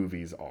what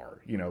movies are,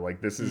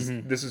 like this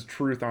is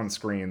truth on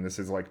screen. This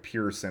is like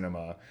pure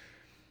cinema.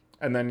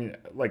 And then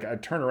like I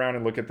turn around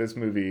and look at this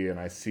movie and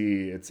I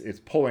see it's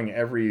pulling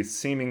every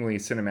seemingly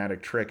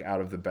cinematic trick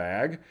out of the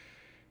bag,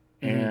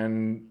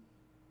 and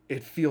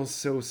it feels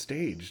so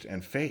staged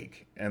and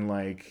fake and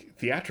like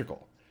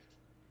theatrical,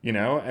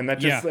 and that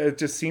just, it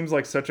just seems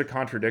like such a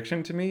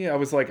contradiction to me. I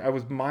was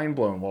mind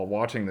blown while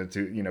watching the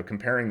two,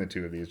 comparing the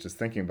two of these, just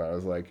thinking about it. I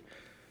was like,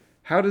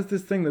 how does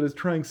this thing that is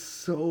trying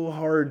so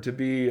hard to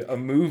be a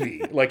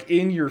movie, like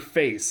in your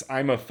face,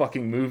 I'm a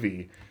fucking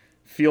movie,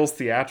 feels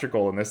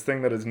theatrical, and this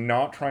thing that is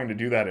not trying to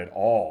do that at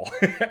all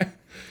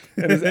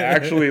and is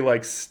actually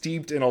like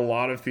steeped in a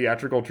lot of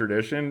theatrical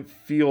tradition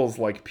feels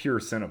like pure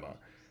cinema.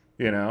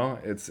 It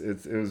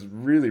was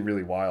really,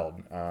 really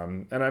wild.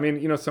 And I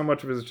mean, so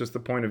much of it is just the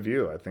point of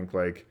view. I think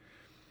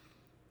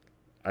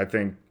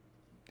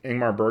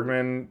Ingmar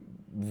Bergman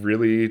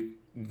really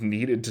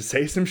needed to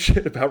say some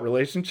shit about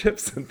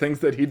relationships and things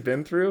that he'd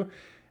been through.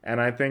 And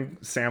I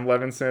think Sam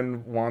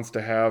Levinson wants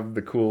to have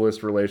the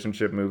coolest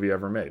relationship movie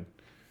ever made.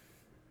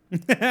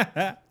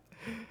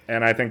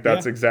 And I think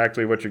that's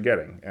exactly what you're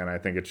getting. And I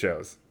think it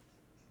shows.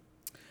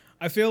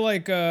 I feel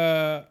like,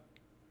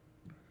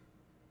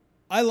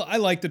 I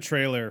like the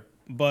trailer,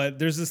 but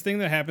there's this thing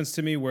that happens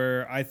to me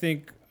where I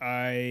think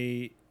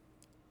I'll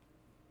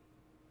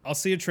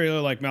see a trailer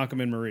like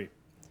Malcolm and Marie,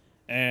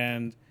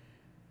 and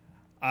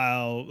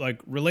I'll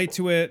like relate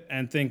to it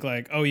and think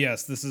like, oh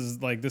yes, this is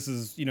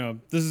you know,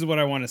 this is what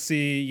I want to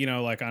see, you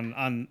know, like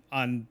on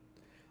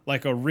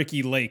like a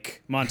Ricky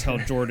Lake,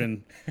 Montel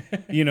Jordan,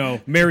 you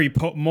know, Maury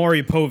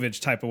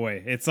Povich type of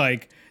way. It's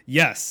like,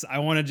 yes, I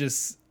want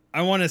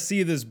to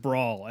see this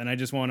brawl, and I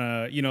just want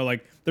to, you know,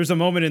 like there's a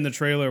moment in the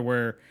trailer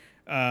where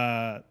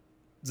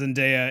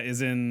Zendaya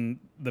is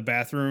in the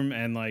bathroom,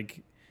 and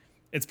like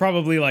it's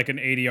probably like an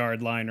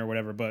 80-yard line or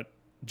whatever, but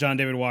John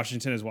David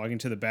Washington is walking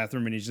to the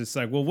bathroom, and he's just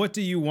like, well, what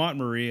do you want,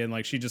 Marie? And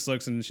like she just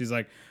looks, and she's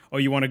like, oh,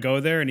 you want to go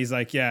there? And he's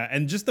like, yeah.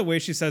 And just the way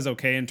she says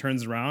okay and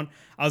turns around,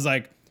 I was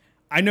like,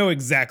 I know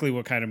exactly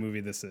what kind of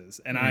movie this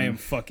is, and I am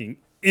fucking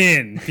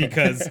in,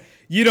 because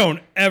you don't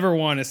ever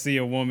want to see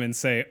a woman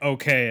say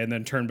okay and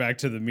then turn back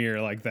to the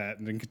mirror like that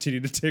and then continue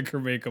to take her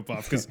makeup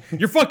off, because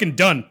you're fucking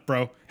done,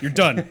 bro. You're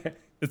done.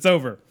 It's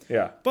over.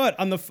 Yeah. But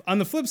on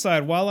the flip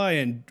side, while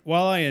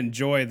I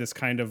enjoy this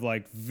kind of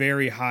like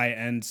very high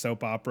end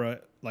soap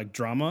opera like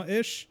drama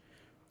ish,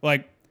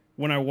 like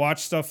when I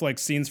watch stuff like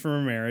Scenes from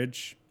a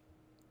Marriage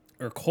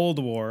or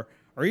Cold War,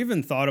 or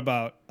even thought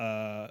about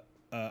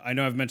I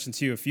know I've mentioned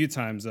to you a few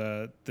times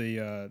the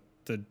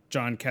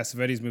John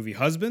Cassavetes movie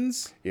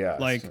Husbands. Yeah,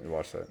 like I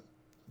watched that.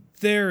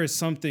 There is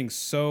something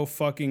so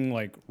fucking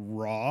like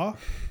raw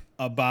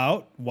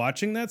about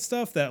watching that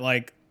stuff that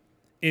like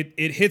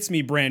it hits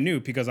me brand new,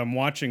 because I'm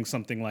watching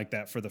something like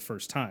that for the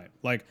first time.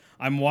 Like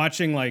I'm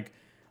watching,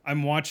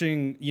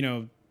 you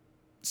know,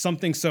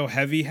 something so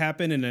heavy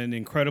happen in an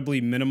incredibly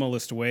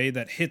minimalist way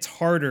that hits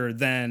harder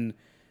than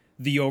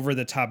the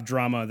over-the-top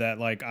drama that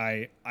like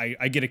I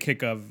get a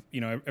kick of,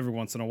 you know, every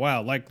once in a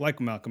while, like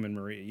Malcolm and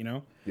Marie, you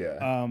know?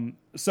 Yeah.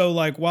 So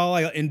like while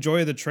I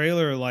enjoy the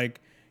trailer,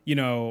 like, you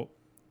know,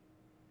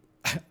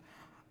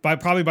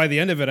 probably by the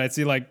end of it, I'd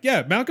see like,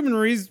 yeah, Malcolm and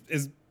Marie's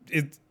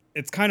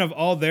it's kind of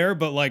all there,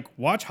 but like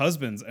watch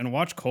Husbands and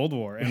watch Cold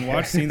War and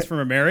watch Scenes from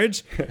a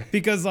Marriage,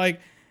 because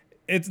like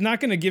it's not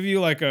going to give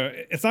you like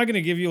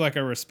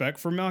a respect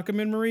for Malcolm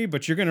and Marie,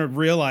 but you're going to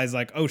realize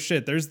like, oh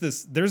shit, there's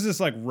this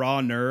like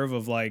raw nerve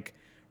of like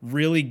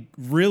really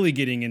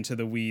getting into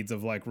the weeds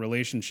of like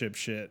relationship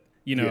shit,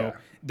 you know,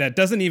 that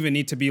doesn't even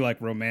need to be like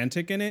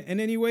romantic in it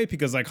in any way,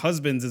 because like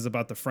Husbands is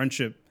about the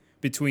friendship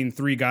between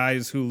three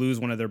guys who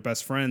lose one of their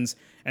best friends,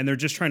 and they're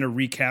just trying to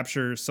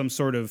recapture some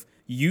sort of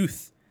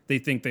youth they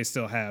think they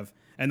still have.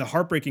 And the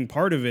heartbreaking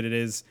part of it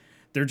is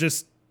they're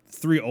just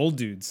three old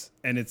dudes,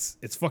 and it's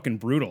fucking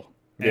brutal.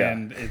 Yeah.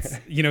 And it's,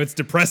 you know, it's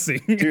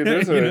depressing. Dude,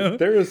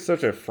 there is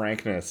such a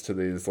frankness to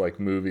these like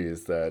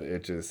movies that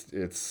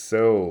it's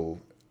so,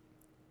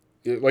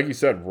 like you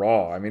said,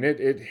 raw. I mean,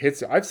 it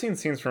hits. I've seen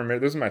Scenes from a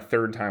Marriage. This is my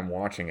third time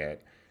watching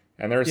it,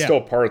 and there are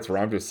still parts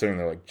where I'm just sitting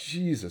there like,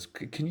 Jesus,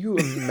 can you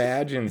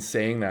imagine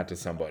saying that to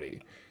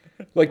somebody,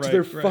 like to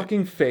their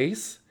fucking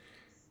face?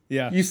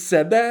 Yeah. You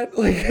said that?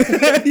 Like,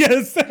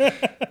 yes.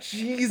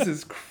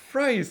 Jesus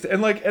Christ. And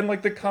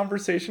like the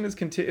conversation is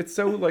it's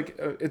so like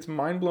it's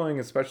mind-blowing,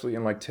 especially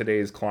in like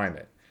today's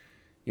climate.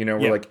 You know,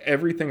 where like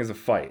everything is a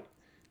fight.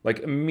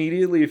 Like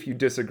immediately if you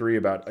disagree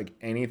about like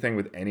anything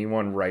with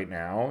anyone right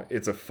now,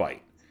 it's a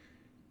fight.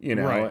 You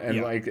know, and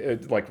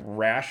like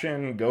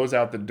ration goes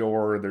out the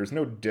door. There's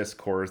no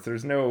discourse,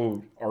 there's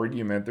no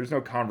argument, there's no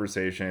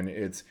conversation.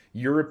 It's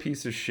you're a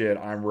piece of shit,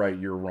 I'm right,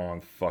 you're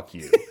wrong, fuck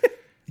you.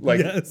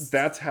 Like,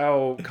 that's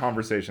how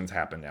conversations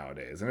happen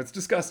nowadays. And it's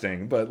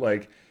disgusting, but,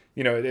 like,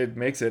 you know, it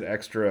makes it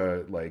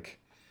extra, like,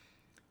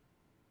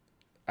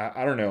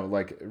 I don't know,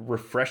 like,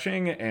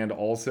 refreshing and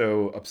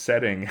also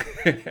upsetting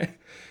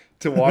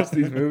to watch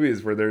these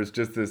movies where there's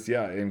just this,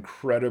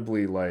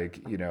 incredibly,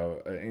 like, you know,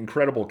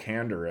 incredible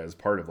candor as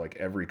part of, like,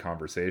 every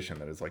conversation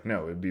that is like,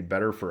 no, it'd be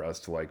better for us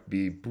to, like,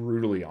 be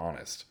brutally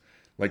honest.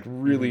 Like,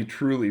 really,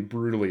 truly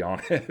brutally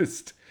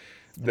honest.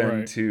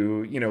 Than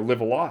to, you know,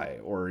 live a lie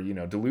or, you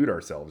know, delude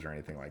ourselves or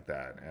anything like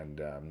that. And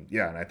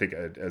and I think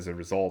as a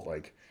result,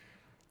 like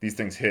these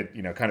things hit,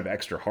 you know, kind of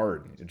extra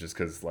hard, just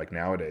because like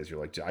nowadays you're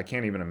like, I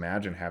can't even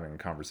imagine having a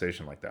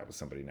conversation like that with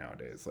somebody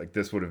nowadays. Like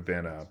this would have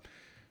been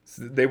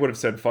they would have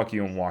said fuck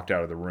you and walked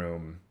out of the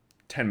room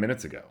 10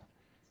 minutes ago,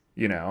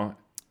 you know?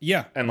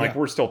 Yeah. And like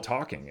we're still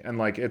talking, and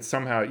like it's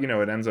somehow, you know,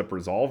 it ends up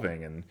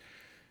resolving. And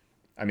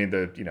I mean,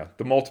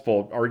 the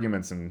multiple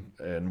arguments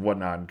and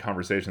whatnot and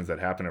conversations that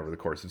happen over the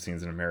course of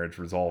Scenes in a Marriage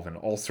resolve in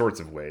all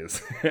sorts of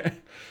ways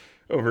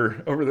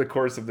over the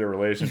course of their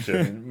relationship.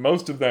 And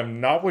most of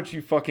them, not what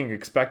you fucking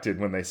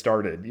expected when they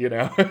started, you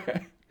know?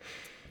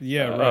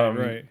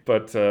 Right.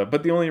 But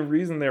the only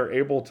reason they're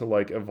able to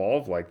like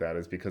evolve like that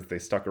is because they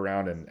stuck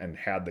around and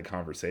had the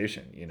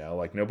conversation, you know?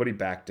 Like nobody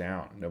backed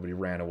down, nobody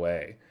ran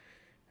away.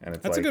 And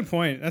it's That's a good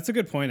point. That's a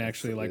good point,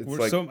 actually.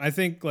 I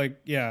think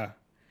like, yeah.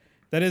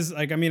 That is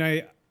like, I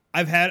mean,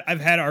 I've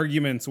had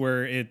arguments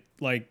where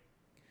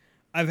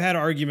I've had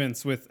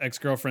arguments with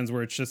ex-girlfriends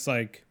where it's just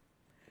like,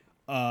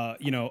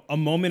 you know, a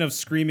moment of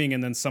screaming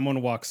and then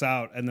someone walks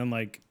out and then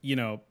like, you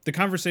know, the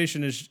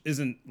conversation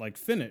isn't like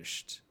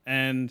finished.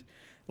 And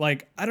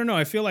like, I don't know,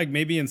 I feel like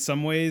maybe in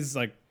some ways,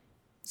 like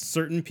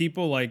certain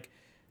people, like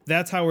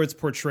that's how it's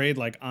portrayed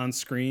like on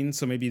screen.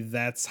 So maybe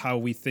that's how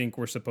we think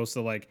we're supposed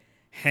to like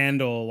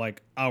handle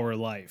like our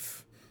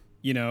life,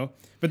 you know?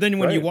 But then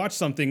when you watch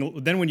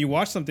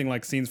something,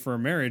 like Scenes from a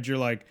Marriage, you're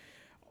like,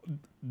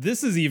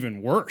 this is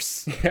even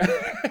worse.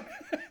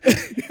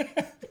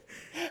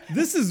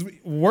 This is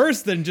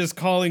worse than just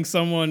calling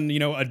someone, you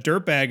know, a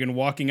dirtbag and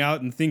walking out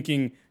and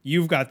thinking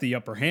you've got the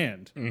upper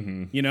hand.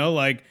 Mm-hmm. You know,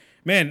 like,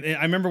 man,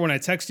 I remember when I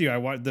texted you, I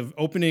watched the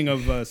opening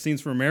of Scenes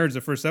from a Marriage,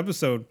 the first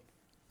episode,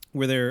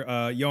 where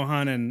they're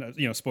Johan and,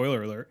 you know,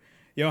 spoiler alert,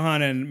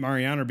 Johan and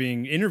Marianne are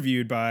being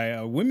interviewed by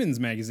a women's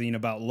magazine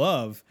about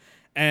love.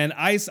 And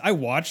I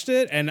watched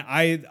it and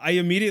I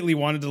immediately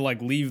wanted to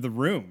like leave the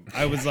room.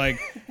 I was like,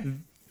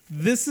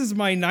 this is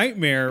my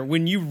nightmare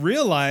when you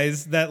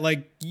realize that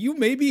like you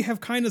maybe have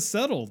kind of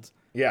settled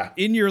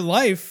in your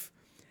life,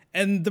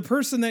 and the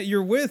person that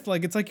you're with,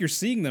 like, it's like you're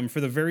seeing them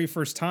for the very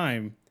first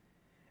time.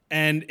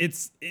 And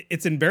it's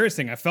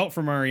embarrassing. I felt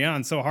for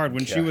Marianne so hard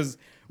when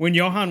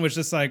Johan was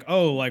just like,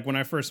 oh, like when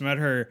I first met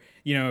her,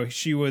 you know,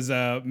 she was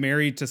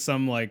married to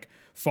some like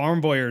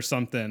farm boy or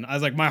something. I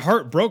was like, my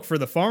heart broke for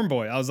the farm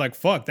boy. I was like,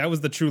 fuck, that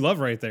was the true love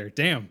right there.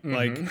 Damn. Mm-hmm.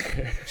 Like,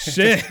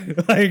 shit.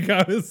 Like,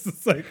 I was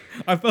just like,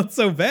 I felt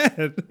so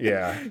bad.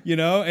 Yeah. You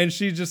know, and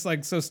she just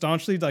like so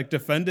staunchly like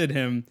defended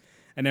him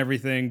and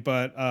everything.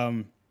 But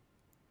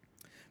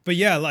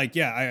yeah, like,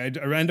 yeah, I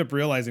end up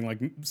realizing like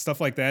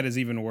stuff like that is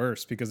even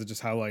worse because of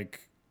just how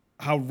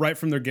right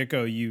from their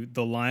get-go,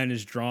 the line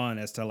is drawn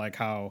as to like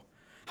how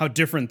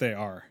different they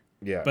are.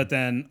 Yeah. But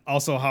then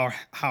also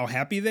how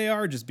happy they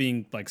are just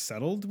being like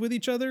settled with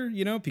each other,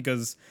 you know,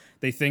 because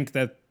they think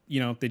that, you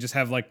know, they just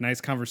have like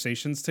nice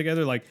conversations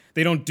together. Like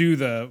they don't do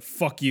the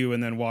fuck you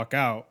and then walk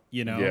out,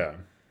 you know? Yeah.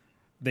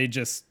 They're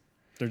just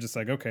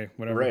like, okay,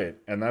 whatever. Right.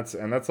 And that's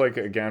like,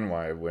 again,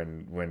 why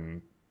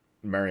when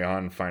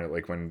Marianne finally,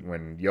 like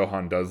when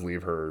Johan does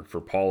leave her for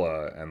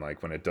Paula, and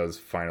like when it does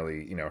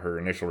finally, you know, her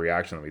initial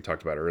reaction that we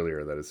talked about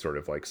earlier, that is sort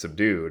of like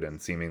subdued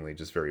and seemingly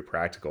just very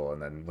practical,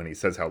 and then when he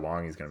says how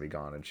long he's going to be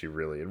gone, and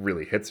it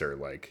really hits her,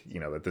 like,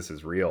 you know, that this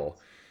is real.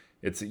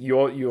 It's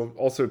you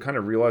also kind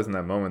of realize in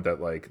that moment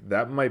that like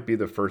that might be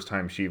the first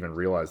time she even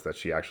realized that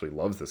she actually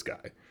loves this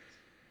guy.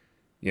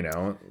 You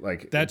know,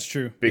 like that's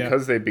true,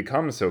 because they've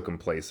become so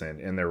complacent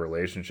in their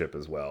relationship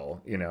as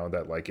well, you know,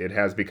 that like it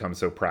has become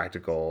so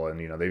practical. And,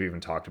 you know, they've even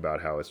talked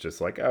about how it's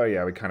just like, oh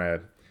yeah, we kind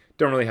of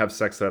don't really have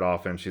sex that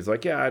often. She's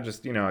like, yeah, I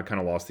just, you know, I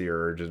kind of lost the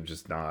urge. I'm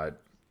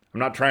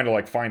not trying to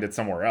like find it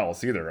somewhere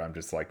else either. I'm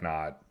just like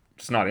not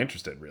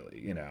interested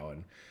really, you know,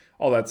 and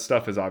all that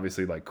stuff is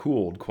obviously like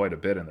cooled quite a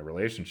bit in the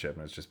relationship.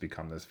 And it's just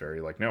become this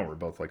very like, no, we're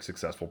both like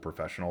successful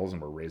professionals and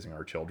we're raising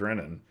our children,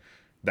 and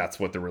that's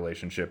what the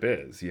relationship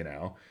is, you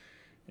know.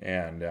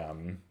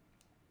 And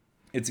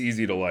it's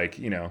easy to like,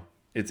 you know,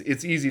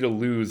 it's easy to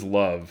lose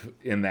love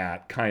in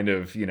that kind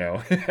of, you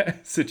know,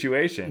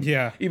 situation.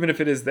 Yeah. Even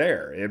if it is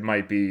there, it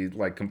might be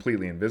like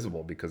completely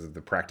invisible because of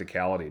the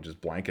practicality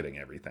just blanketing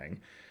everything,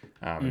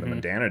 and the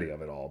mundanity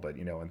of it all. But,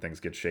 you know, when things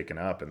get shaken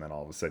up and then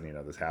all of a sudden, you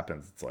know, this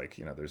happens, it's like,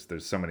 you know,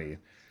 there's so many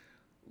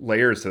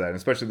layers to that, and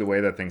especially the way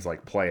that things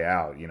like play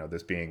out, you know,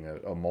 this being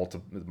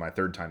my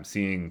third time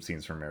seeing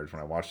Scenes from Marriage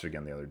when I watched it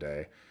again the other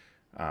day.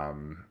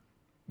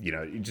 You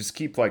know, you just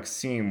keep like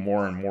seeing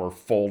more and more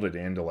folded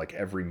into like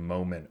every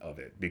moment of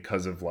it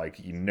because of like,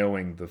 you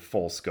knowing the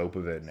full scope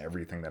of it and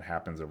everything that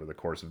happens over the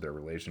course of their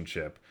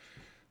relationship,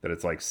 that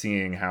it's like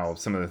seeing how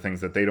some of the things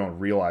that they don't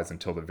realize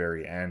until the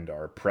very end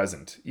are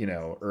present, you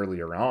know,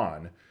 earlier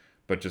on,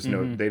 but just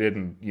they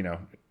didn't, you know,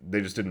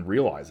 they just didn't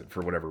realize it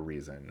for whatever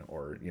reason,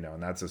 or, you know,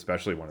 and that's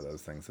especially one of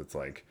those things that's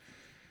like,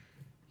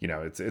 you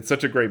know, it's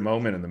such a great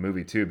moment in the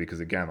movie too, because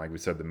again, like we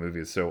said, the movie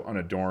is so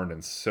unadorned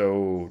and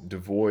so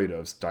devoid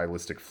of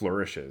stylistic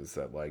flourishes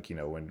that, like, you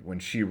know, when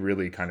she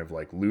really kind of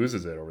like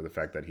loses it over the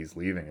fact that he's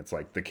leaving, it's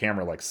like the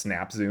camera like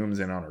snap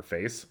zooms in on her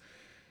face,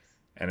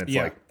 and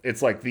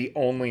it's like the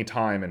only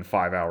time in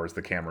 5 hours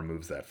the camera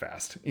moves that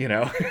fast, you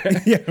know?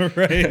 Yeah,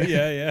 right.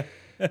 Yeah.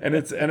 and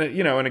it,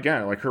 you know, and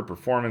again, like her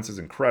performance is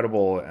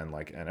incredible and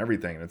like, and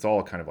everything, and it's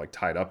all kind of like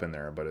tied up in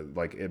there, but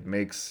it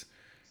makes,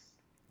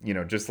 you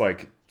know, just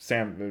like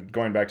Sam,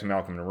 going back to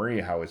Malcolm and Marie,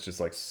 how it's just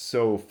like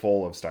so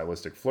full of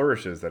stylistic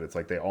flourishes that it's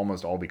like they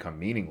almost all become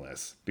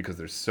meaningless because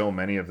there's so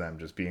many of them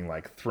just being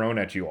like thrown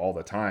at you all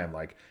the time.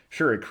 Like,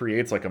 sure, it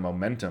creates like a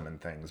momentum and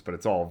things, but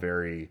it's all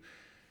very,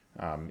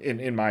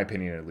 in my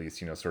opinion at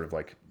least, you know, sort of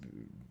like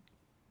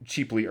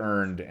cheaply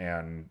earned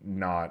and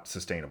not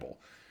sustainable.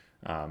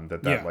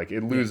 Like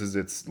it loses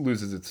its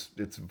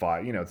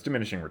you know, it's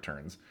diminishing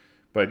returns.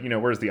 But, you know,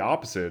 whereas the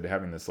opposite,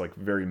 having this like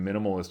very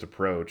minimalist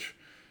approach,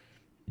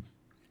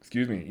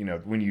 you know,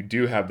 when you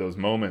do have those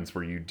moments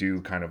where you do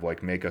kind of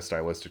like make a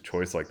stylistic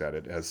choice like that,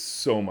 it has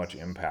so much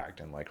impact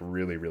and like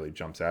really, really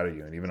jumps out at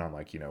you. And even on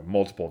like, you know,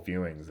 multiple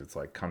viewings, it's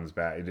like comes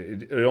back.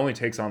 It only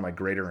takes on like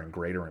greater and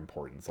greater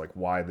importance, like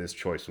why this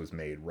choice was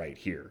made right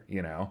here,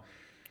 you know?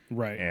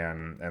 Right.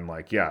 And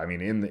like, yeah, I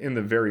mean, in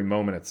the very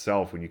moment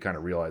itself, when you kind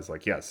of realize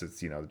like, yes,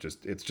 it's, you know,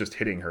 it's just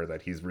hitting her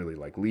that he's really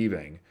like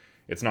leaving.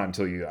 It's not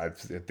until I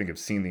think I've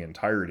seen the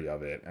entirety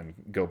of it and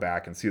go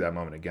back and see that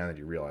moment again that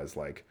you realize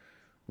like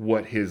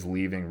what his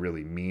leaving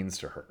really means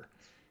to her,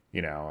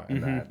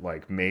 and that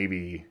like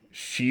maybe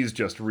she's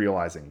just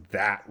realizing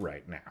that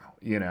right now,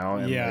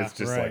 and it's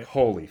just like,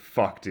 holy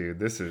fuck, dude,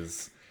 this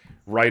is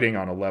writing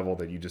on a level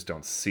that you just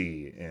don't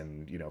see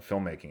in,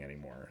 filmmaking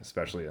anymore,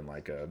 especially in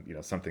like a,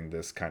 something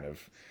this kind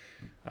of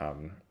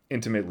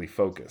intimately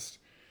focused.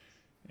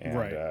 And,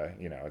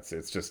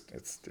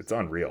 it's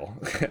unreal.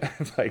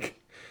 Like,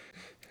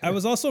 I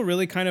was also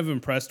really kind of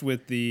impressed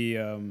with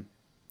the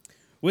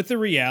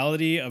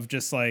reality of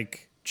just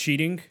like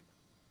cheating,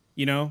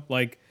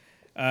 like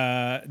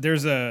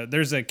there's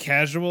a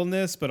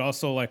casualness, but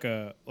also like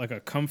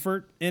a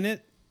comfort in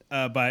it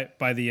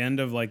by the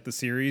end of like the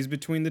series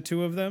between the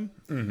two of them,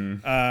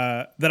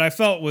 that I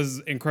felt was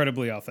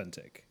incredibly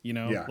authentic.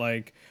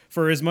 Like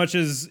for as much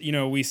as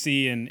we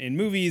see in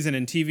movies and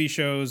in TV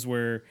shows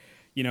where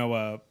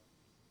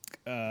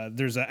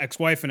there's an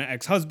ex-wife and an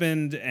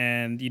ex-husband,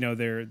 and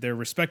they're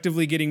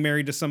respectively getting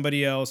married to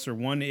somebody else, or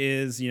one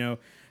is,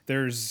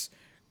 there's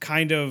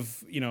kind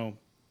of in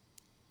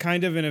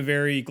a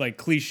very like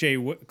cliche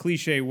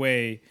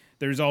way,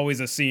 there's always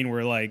a scene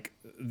where like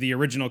the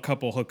original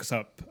couple hooks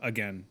up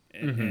again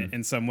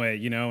in some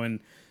way,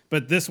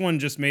 but this one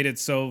just made it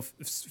so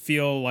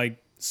feel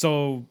like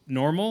so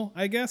normal,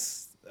 I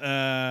guess,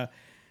 that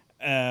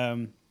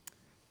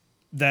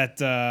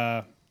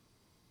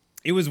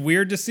it was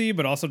weird to see,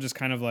 but also just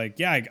kind of like,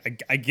 yeah,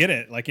 I get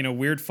it. Like, in a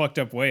weird, fucked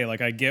up way. Like,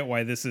 I get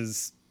why this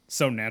is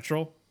so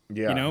natural,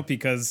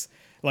 because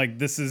like,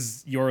 this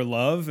is your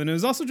love. And it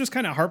was also just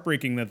kind of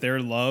heartbreaking that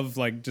their love,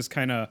 like, just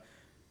kind of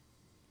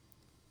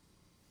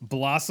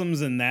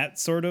blossoms in that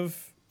sort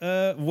of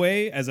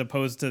way, as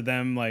opposed to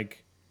them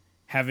like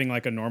having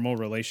like a normal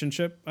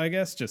relationship, I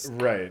guess, just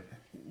right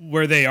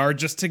where they are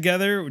just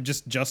together,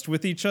 just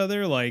with each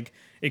other. Like,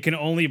 it can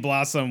only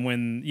blossom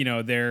when,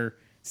 they're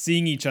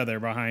seeing each other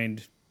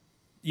behind,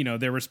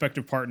 their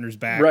respective partners'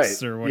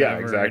 backs, or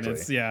whatever. Yeah, exactly. And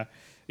it's, yeah.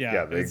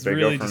 They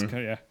really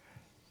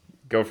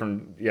go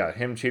from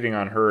him cheating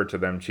on her to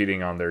them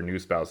cheating on their new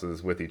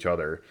spouses with each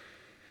other.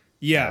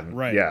 Yeah,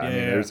 right. Yeah, I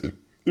mean,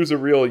 there's a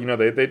real,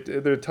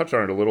 they touch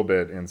on it a little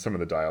bit in some of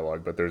the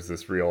dialogue, but there's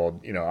this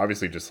real,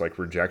 obviously just like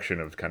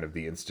rejection of kind of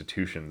the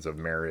institutions of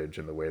marriage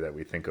and the way that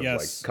we think of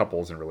like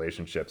couples and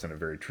relationships in a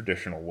very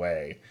traditional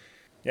way.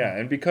 Yeah,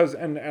 and because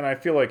and I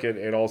feel like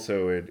it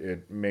also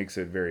it makes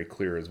it very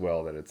clear as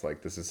well that it's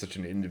like, this is such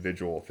an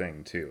individual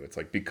thing too. It's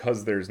like,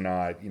 because there's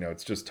not,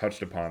 it's just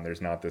touched upon, there's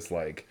not this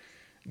like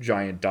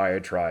giant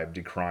diatribe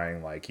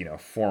decrying like,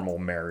 formal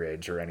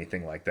marriage or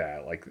anything like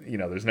that. Like,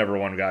 there's never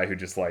one guy who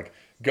just like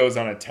goes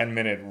on a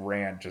 10-minute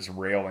rant just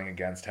railing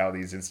against how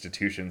these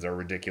institutions are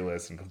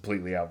ridiculous and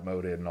completely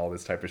outmoded and all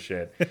this type of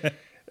shit.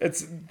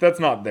 That's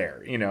not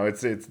there,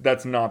 it's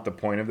that's not the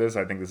point of this.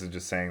 I think this is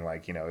just saying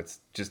like, it's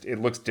just,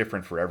 it looks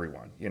different for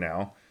everyone,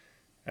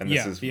 and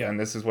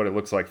this is what it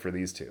looks like for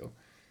these two.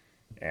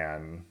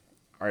 And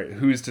all right,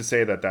 who's to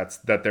say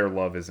that their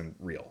love isn't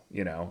real,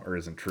 or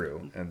isn't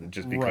true, and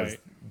just because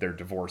they're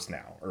divorced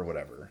now or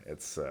whatever,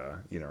 it's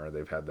or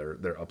they've had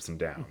their ups and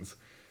downs.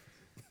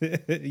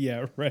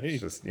 Yeah, right.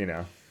 It's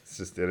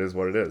just, it is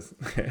what it is.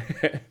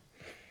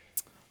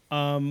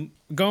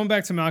 Going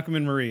back to Malcolm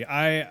and Marie,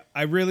 I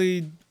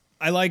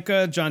like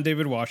John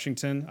David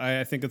Washington.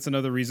 I think it's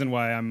another reason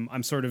why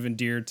I'm sort of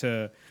endeared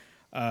to.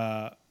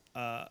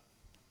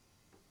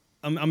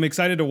 I'm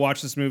excited to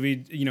watch this movie,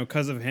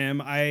 because of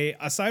him.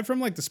 Aside from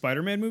like the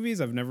Spider-Man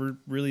movies, I've never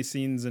really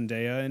seen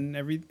Zendaya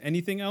in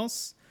anything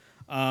else.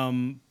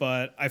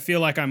 But I feel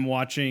like I'm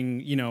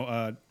watching,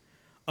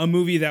 a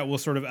movie that will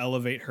sort of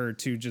elevate her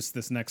to just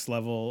this next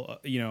level,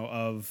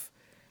 of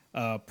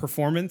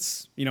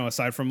performance,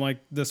 aside from like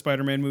the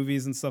Spider-Man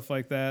movies and stuff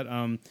like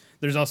that.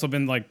 There's also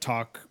been like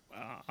talk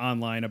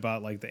online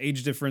about like the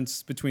age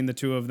difference between the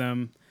two of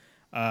them,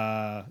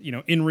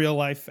 in real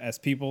life as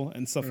people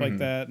and stuff like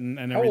that, and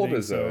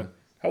everything.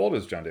 How old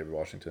is John David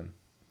Washington?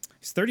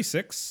 He's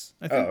 36,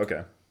 I think. Oh,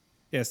 okay.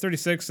 Yeah, he's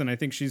 36, and I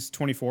think she's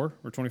 24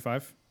 or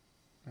 25.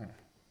 Oh,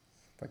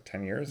 like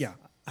 10 years? Yeah,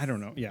 I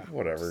don't know. Yeah.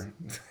 Whatever.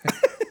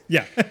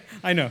 Yeah,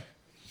 I know.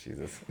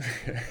 Jesus.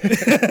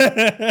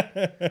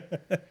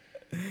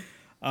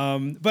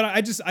 But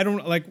I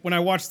don't like, when I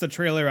watched the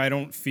trailer, I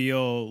don't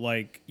feel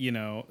like,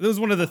 it was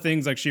one of the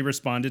things like she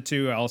responded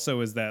to also,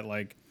 is that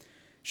like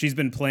she's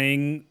been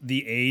playing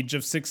the age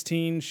of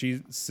 16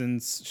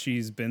 since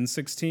she's been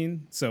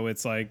 16. So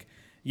it's like,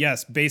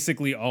 yes,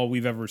 basically all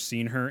we've ever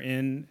seen her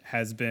in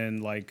has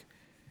been like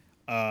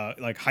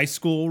high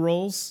school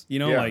roles,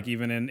 like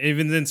even in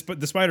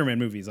the Spider-Man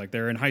movies, like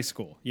they're in high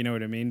school, you know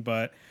what I mean?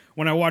 But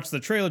when I watch the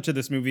trailer to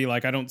this movie,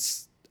 like I don't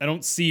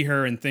see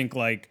her and think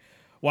like,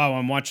 wow,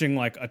 I'm watching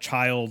like a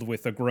child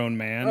with a grown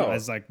man. I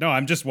was like, no,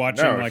 I'm just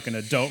watching like an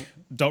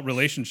adult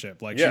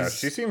relationship. Like, yeah,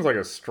 she seems like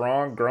a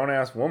strong grown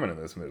ass woman in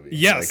this movie.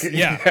 Yes, like,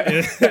 yeah,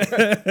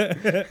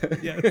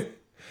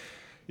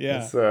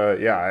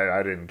 yeah.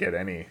 I didn't get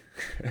any.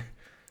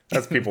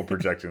 That's people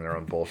projecting their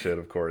own bullshit,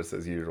 of course,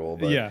 as usual.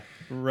 But, yeah,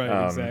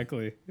 right,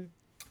 exactly.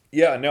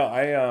 Yeah, no,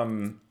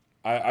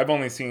 I've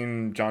only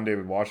seen John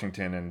David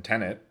Washington in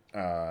Tenet,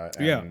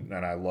 and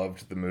I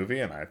loved the movie,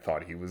 and I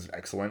thought he was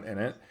excellent in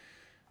it.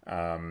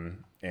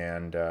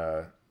 And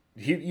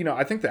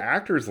I think the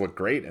actors look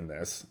great in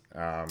this.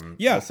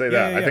 Yeah, I'll say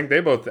that. I think they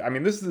both. I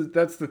mean,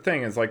 that's the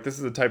thing is like this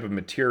is the type of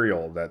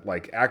material that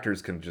like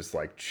actors can just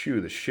like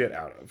chew the shit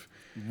out of.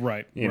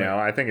 Right. You know,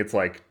 I think it's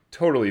like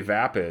totally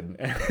vapid,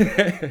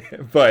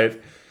 but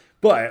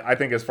I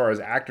think as far as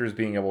actors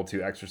being able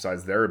to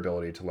exercise their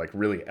ability to like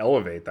really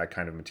elevate that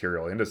kind of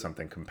material into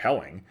something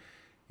compelling,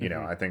 you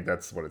know, I think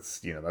that's what it's,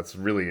 that's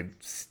really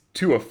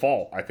to a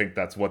fault. I think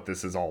that's what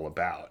this is all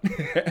about.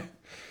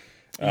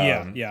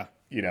 Yeah.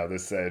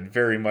 This said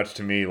very much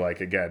to me,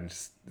 like, again,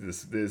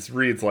 this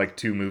reads like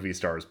two movie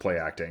stars play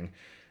acting,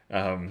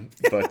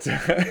 but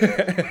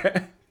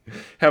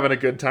having a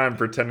good time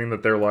pretending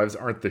that their lives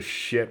aren't the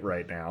shit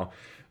right now.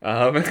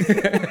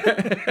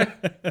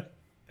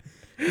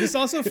 This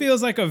also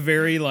feels like a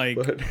very like,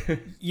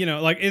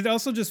 it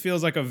also just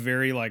feels like a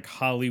very like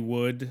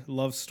Hollywood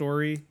love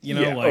story,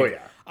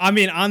 I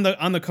mean, on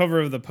the cover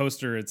of the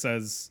poster, it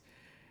says,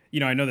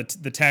 I know that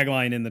the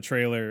tagline in the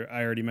trailer,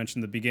 I already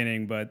mentioned at the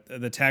beginning, but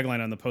the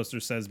tagline on the poster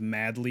says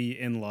madly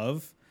in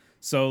love.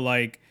 So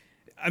like,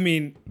 I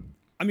mean,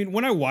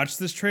 when I watch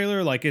this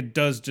trailer, like it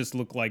does just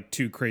look like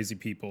two crazy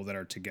people that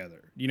are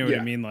together. You know what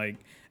I mean? Like,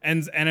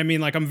 and I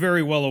mean, like, I'm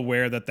very well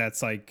aware that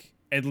that's like,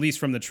 at least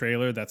from the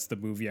trailer, that's the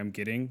movie I'm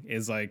getting,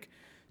 is like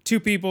two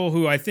people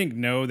who I think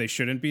know they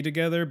shouldn't be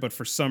together, but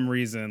for some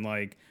reason,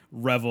 like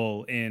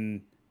revel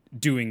in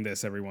doing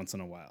this every once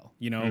in a while,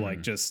 like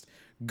just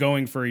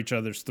going for each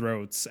other's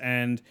throats.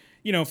 And,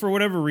 for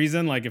whatever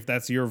reason, like if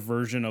that's your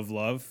version of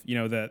love,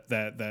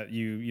 that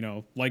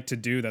you like to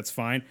do, that's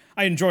fine.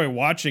 I enjoy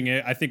watching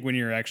it. I think when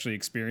you're actually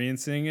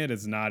experiencing it,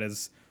 it's not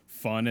as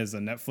fun as a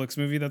Netflix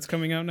movie that's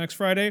coming out next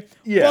Friday.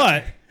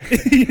 Yeah.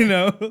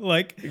 But,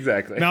 like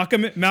exactly.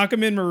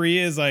 Malcolm and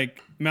Maria is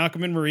like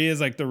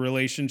the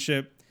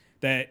relationship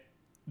that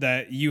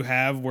you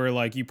have where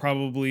like you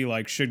probably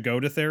like should go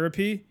to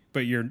therapy,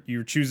 but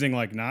you're choosing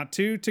like not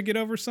to get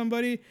over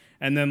somebody.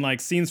 And then like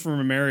Scenes from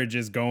a Marriage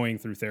is going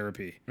through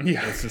therapy.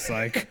 Yeah. It's just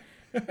like,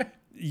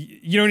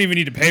 you don't even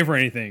need to pay for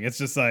anything. It's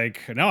just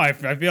like, no, I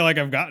feel like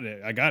I've gotten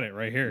it. I got it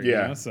right here.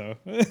 Yeah. So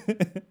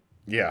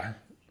yeah,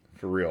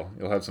 for real.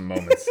 You'll have some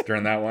moments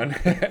during that one.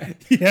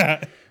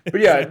 Yeah. But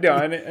yeah, no,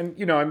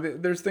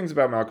 and there's things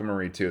about Malcolm and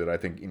Marie too that I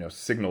think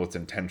signal its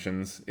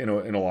intentions in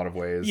a lot of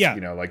ways. Yeah,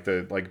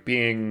 like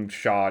being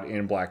shot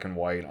in black and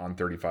white on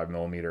 35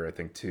 millimeter. I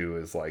think too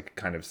is like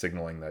kind of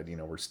signaling that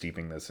we're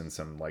steeping this in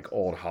some like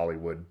old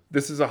Hollywood.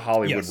 This is a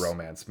Hollywood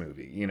romance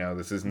movie.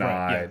 This is not.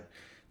 Right, yeah.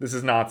 This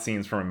is not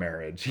Scenes from a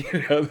Marriage.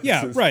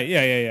 This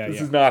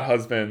is not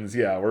Husbands.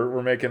 Yeah,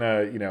 we're making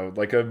a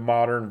like a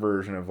modern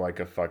version of like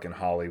a fucking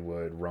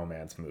Hollywood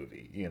romance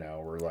movie.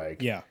 We're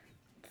like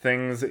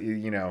things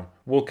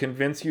will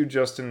convince you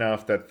just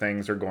enough that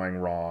things are going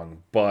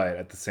wrong, but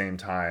at the same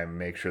time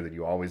make sure that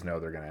you always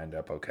know they're going to end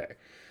up okay.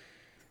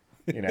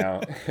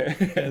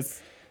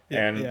 Yes.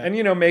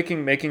 And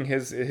making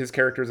his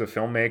character as a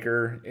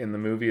filmmaker in the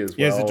movie as well.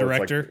 Yeah, as a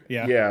director.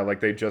 Like, like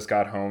they just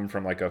got home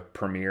from like a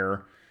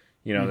premiere.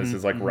 This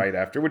is like right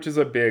after, which is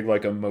a big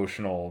like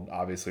emotional,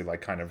 obviously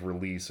like kind of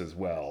release as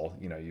well.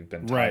 You've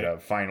been tied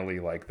up. Finally,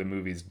 like the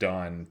movie's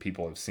done,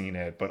 people have seen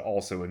it, but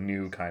also a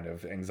new kind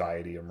of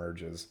anxiety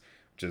emerges,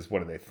 which is what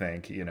do they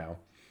think?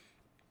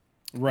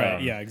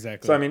 Right. Yeah.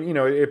 Exactly. So I mean,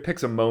 it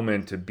picks a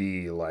moment to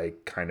be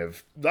like kind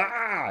of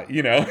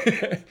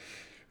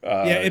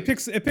it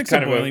picks a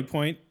boiling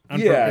point. On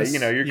purpose.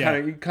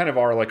 You kind of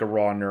are like a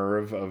raw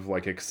nerve of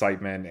like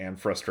excitement and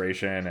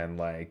frustration and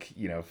like,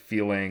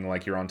 feeling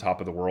like you're on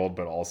top of the world,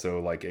 but also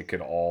like it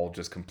could all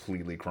just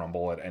completely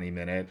crumble at any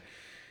minute.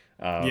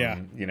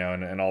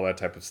 And all that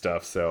type of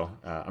stuff. So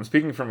I'm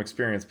speaking from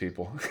experience,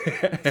 people.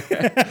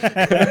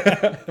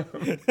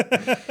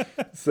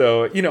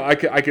 So,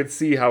 I could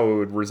see how it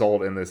would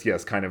result in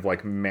this, kind of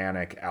like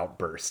manic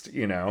outburst,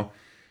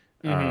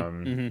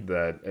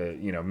 that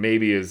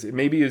maybe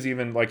is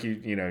even like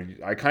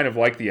I kind of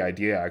like the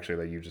idea actually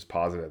that you just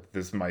posited.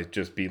 This might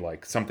just be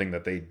like something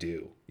that they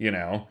do,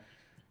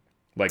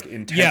 like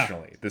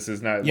intentionally. This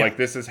is not like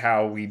this is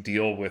how we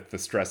deal with the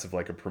stress of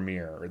like a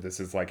premiere, or this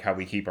is like how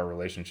we keep our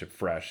relationship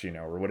fresh,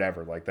 or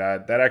whatever. Like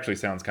that actually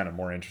sounds kind of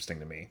more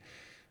interesting to me.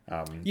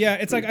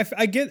 It's like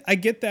I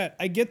get that.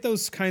 I get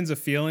those kinds of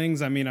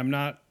feelings. I mean, I'm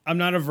not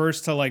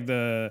averse to like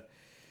the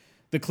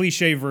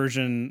cliche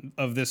version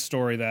of this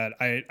story that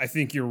I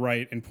think you're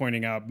right in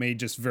pointing out may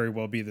just very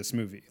well be this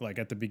movie. Like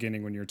at the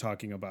beginning when you're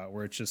talking about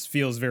where it just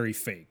feels very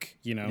fake,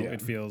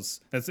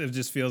 it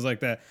just feels like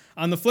that.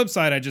 On the flip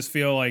side, I just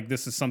feel like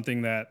this is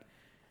something that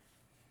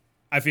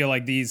I feel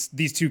like these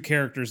two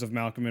characters of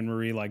Malcolm and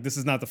Marie, like this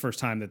is not the first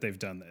time that they've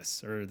done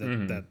this or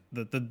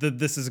that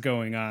this is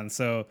going on.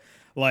 So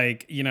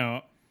like,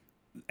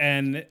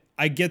 and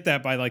I get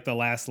that by like the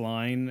last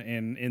line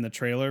in the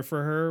trailer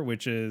for her,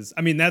 which is,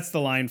 I mean, that's the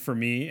line for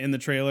me in the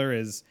trailer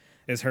is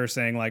her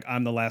saying like,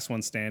 I'm the last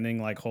one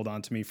standing, like, hold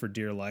on to me for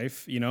dear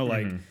life.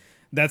 Like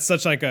that's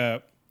such like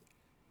I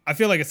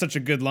feel like it's such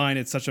a good line.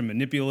 It's such a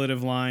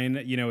manipulative line.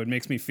 It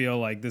makes me feel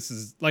like this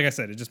is, like I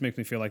said, it just makes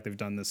me feel like they've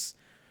done this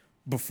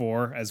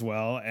before as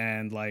well,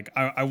 and like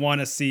I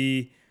want to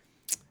see,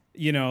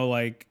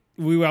 like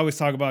we always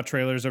talk about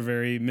trailers are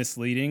very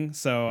misleading,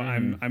 so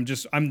I'm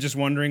just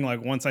wondering,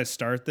 like, once I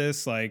start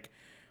this, like,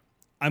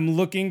 I'm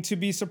looking to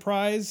be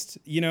surprised,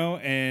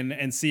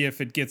 and see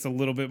if it gets a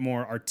little bit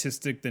more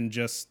artistic than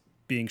just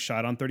being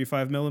shot on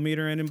 35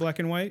 millimeter and in black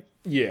and white.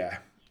 Yeah.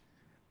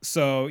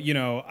 So,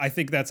 I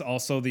think that's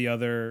also the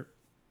other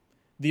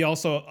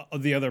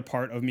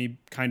part of me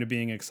kind of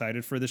being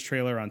excited for this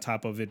trailer, on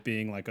top of it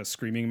being like a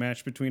screaming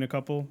match between a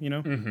couple,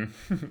 Mm-hmm.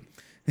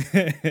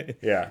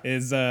 Yeah.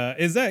 is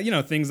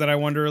that, things that I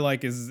wonder,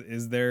 like,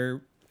 is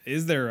there a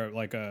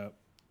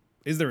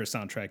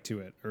soundtrack to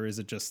it, or is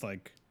it just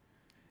like,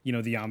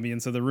 the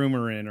ambience of the room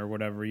we're in or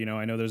whatever.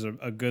 I know there's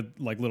a good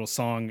like little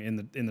song in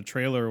the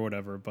trailer or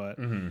whatever, but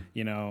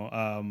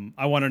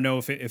I want to know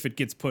if it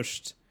gets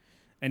pushed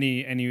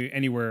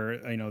anywhere,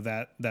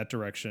 that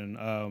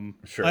direction.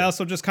 Sure. I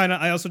also just kind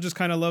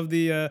of love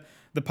the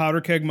powder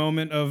keg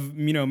moment of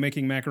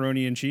making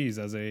macaroni and cheese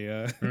as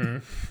a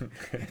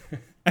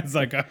it's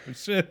like, oh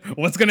shit,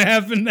 what's gonna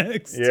happen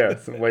next? Yeah,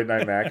 some late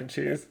night mac and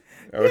cheese.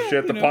 Oh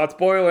shit, the pot's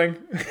boiling.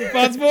 The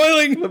pot's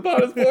boiling. The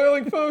pot is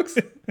boiling, folks.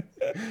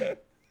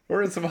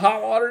 We're in some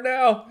hot water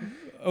now.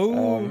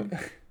 Oh,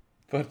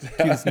 but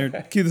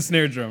cue the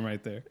snare drum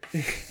right there.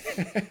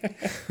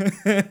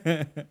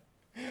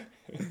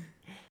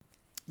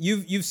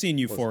 You've seen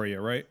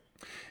Euphoria, right?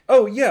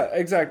 Oh yeah,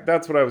 exactly.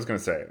 That's what I was going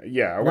to say.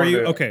 Yeah, I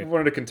wanted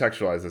to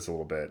contextualize this a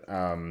little bit.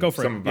 Go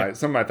for some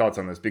of my thoughts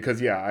on this, because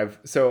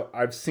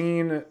I've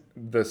seen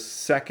the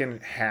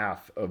second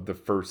half of the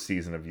first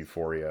season of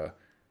Euphoria,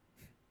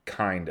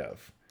 kind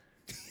of.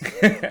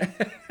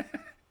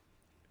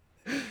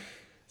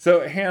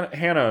 So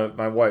Hannah,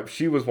 my wife,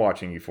 she was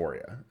watching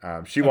Euphoria.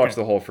 She watched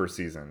the whole first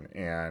season,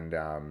 and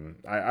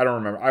I don't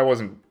remember. I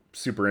wasn't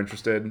super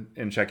interested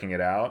in checking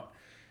it out,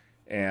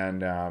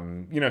 and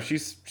she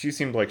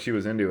seemed like she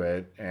was into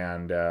it,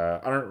 and I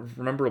don't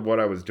remember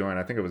what I was doing.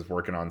 I think I was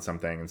working on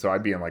something, and so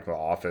I'd be in like the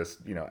office,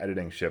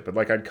 editing shit. But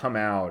like I'd come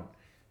out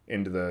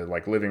into the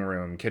like living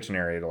room, kitchen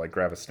area to like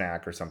grab a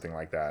snack or something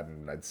like that,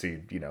 and I'd see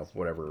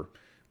whatever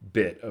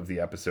bit of the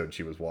episode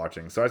she was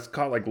watching. So I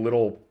caught like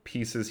little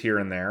pieces here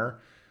and there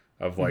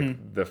of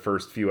like the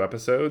first few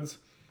episodes,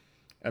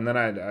 and then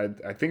I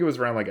think it was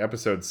around like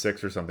episode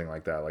 6 or something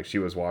like that. Like she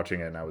was watching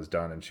it and I was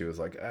done, and she was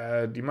like,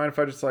 "Do you mind if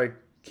I just like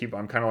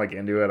I'm kind of like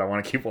into it. I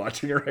want to keep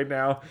watching it right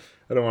now.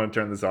 I don't want to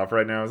turn this off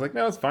right now." I was like,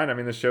 "No, it's fine. I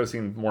mean, the show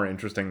seemed more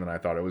interesting than I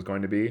thought it was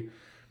going to be."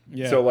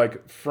 Yeah. So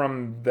like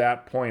from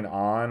that point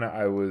on,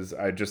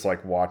 I just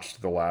like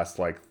watched the last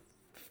like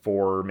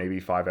 4, maybe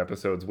 5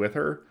 episodes with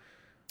her.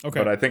 Okay.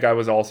 But I think I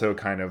was also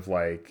kind of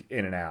like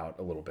in and out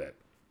a little bit.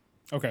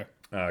 Okay.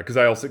 Because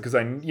I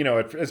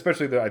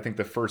especially I think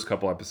the first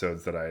couple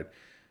episodes that I,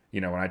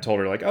 when I told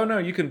her like, "Oh no,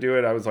 you can do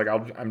it," I was like,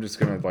 I'm just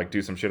gonna like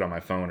do some shit on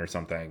my phone or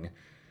something,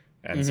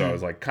 and so I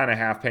was like kind of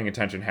half paying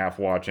attention, half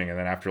watching, and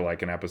then after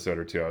like an episode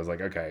or two, I was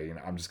like, okay,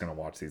 I'm just gonna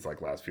watch these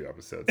like last few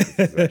episodes.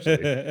 This is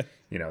actually,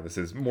 this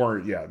is more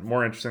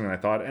interesting than I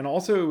thought, and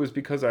also it was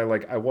because I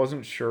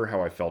wasn't sure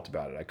how I felt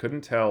about it. I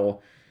couldn't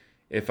tell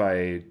if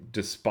I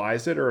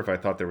despised it or if I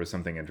thought there was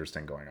something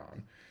interesting going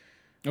on.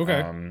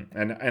 Okay.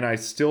 And I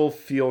still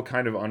feel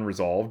kind of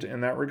unresolved in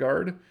that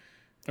regard.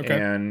 Okay.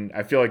 And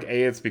I feel like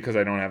it's because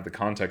I don't have the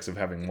context of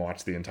having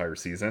watched the entire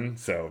season.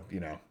 So,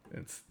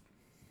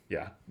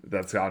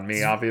 that's on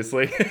me,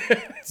 obviously.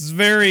 It's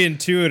very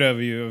intuitive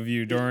of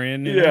you,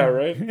 Dorian. Yeah,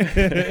 right.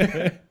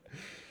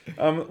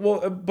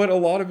 But a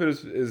lot of it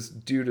is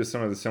due to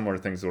some of the similar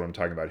things that I'm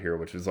talking about here,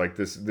 which is like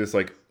this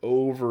like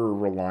over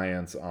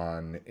reliance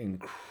on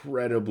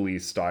incredibly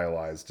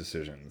stylized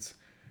decisions.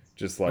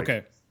 Just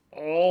like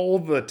all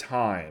the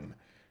time.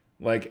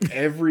 Like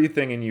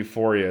everything in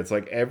Euphoria, it's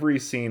like every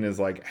scene is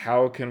like,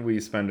 how can we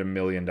spend $1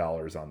 million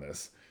on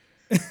this?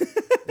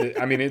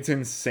 I mean, it's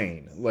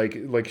insane.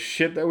 Like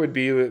shit that would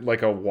be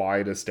like a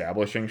wide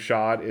establishing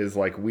shot is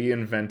like, we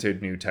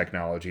invented new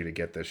technology to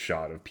get this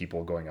shot of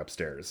people going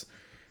upstairs.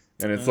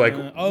 And it's like,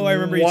 I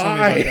remember you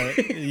telling me about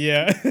that.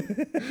 Yeah.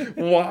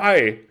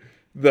 Why,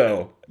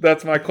 though?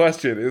 That's my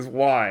question, is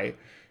why?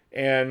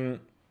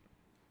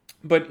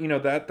 But,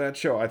 that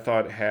show I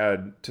thought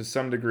had, to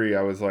some degree,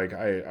 I was like,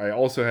 I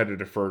also had to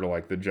defer to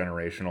like the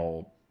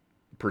generational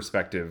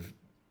perspective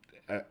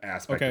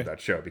aspect of that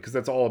show, because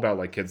that's all about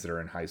like kids that are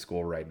in high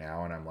school right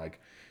now. And I'm like,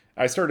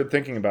 I started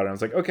thinking about it. I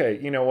was like, okay,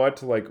 you know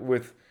what? Like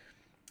with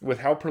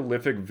how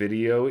prolific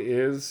video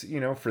is,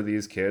 for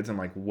these kids, and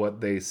like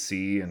what they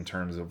see in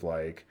terms of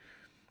like,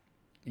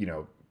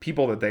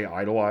 people that they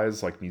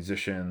idolize, like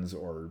musicians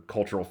or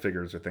cultural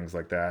figures or things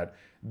like that.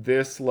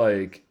 This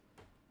like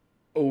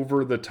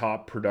over the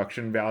top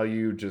production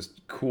value,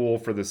 just cool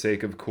for the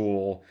sake of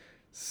cool,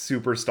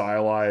 super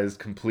stylized,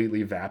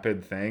 completely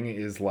vapid thing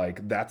is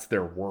like, that's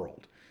their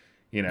world,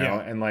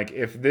 Yeah. And like,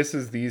 if this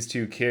is these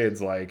two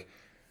kids, like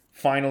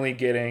finally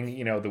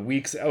getting, the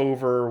week's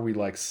over, we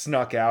like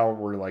snuck out,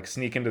 we're like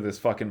sneak into this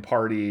fucking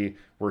party,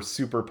 we're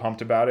super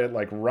pumped about it,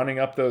 like running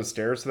up those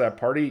stairs to that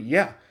party,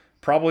 yeah,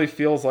 probably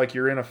feels like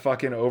you're in a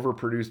fucking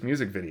overproduced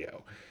music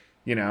video.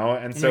 you know?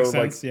 And That so makes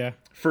like sense, yeah.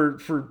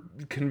 for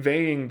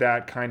conveying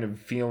that kind of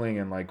feeling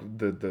and like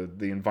the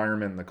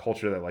environment and the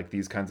culture that like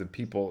these kinds of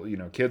people, you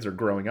know, kids are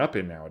growing up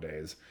in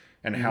nowadays,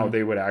 and how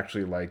they would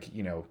actually like,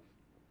 you know,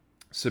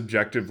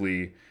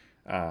 subjectively,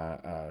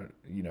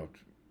 you know,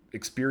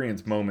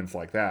 experience moments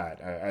like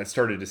that, I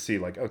started to see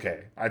like,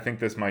 okay, I think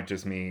this might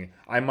just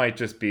I might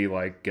just be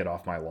like, get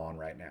off my lawn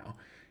right now,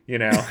 you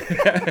know?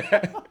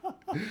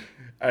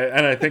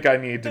 And I think I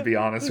need to be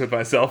honest with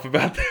myself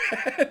about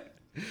that.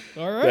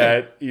 All right.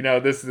 That, you know,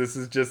 this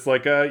is just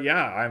like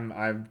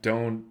I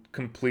don't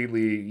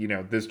completely, you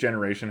know, this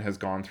generation has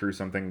gone through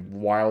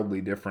something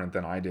wildly different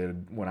than I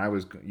did when I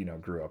was, you know,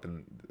 grew up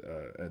in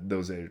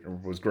those age, or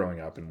was growing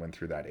up and went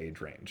through that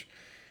age range.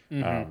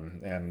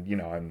 And you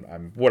know,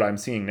 I'm what I'm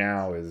seeing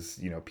now is,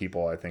 you know,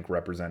 people I think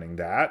representing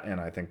that,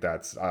 and I think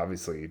that's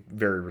obviously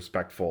very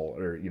respectful,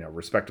 or, you know,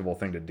 respectable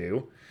thing to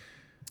do.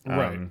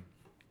 Right.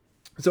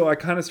 So I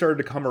kind of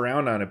started to come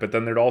around on it, but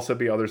then there'd also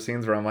be other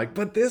scenes where I'm like,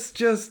 but this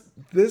just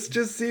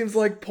seems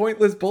like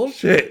pointless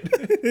bullshit,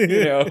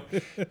 you know,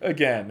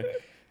 again.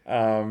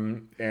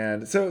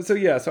 And so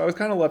I was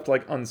kind of left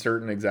like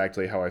uncertain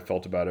exactly how I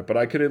felt about it, but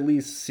I could at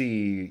least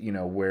see, you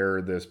know,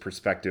 where this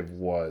perspective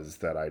was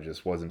that I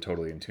just wasn't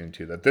totally in tune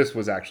to, that this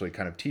was actually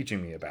kind of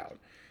teaching me about,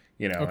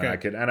 you know,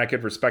 Okay. and I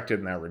could respect it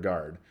in that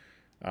regard.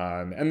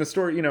 And the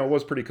story, you know,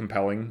 was pretty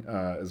compelling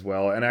as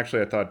well. And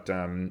actually, I thought,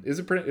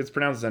 it's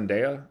pronounced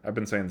Zendaya? I've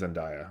been saying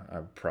Zendaya.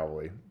 I'm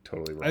probably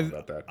totally wrong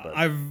about that. But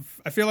I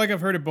feel like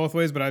I've heard it both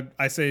ways, but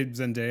I say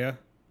Zendaya.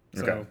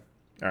 So, okay.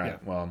 All right. yeah.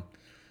 Well,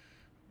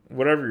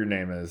 whatever your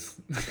name is.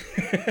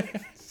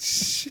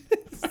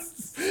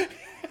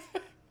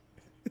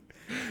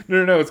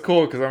 No, it's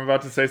cool because I'm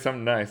about to say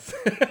something nice.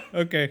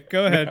 Okay,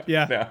 go ahead.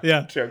 Yeah.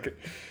 Yeah. Joking.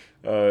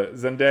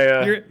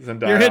 Zendaya.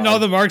 You're hitting all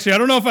the marks here. I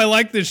don't know if I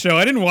like this show.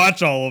 I didn't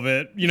watch all of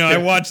it. You know, I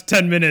watched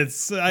 10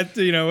 minutes.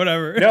 You know,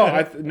 whatever.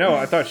 I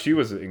thought she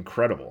was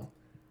incredible.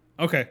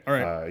 Okay, all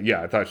right.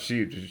 Yeah, I thought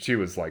she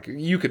was like,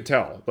 you could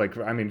tell. Like,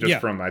 I mean,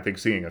 just from I think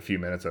seeing a few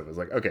minutes of it, was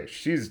like, okay,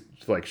 she's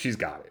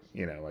got it.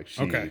 You know, like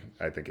Okay.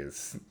 I think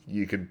is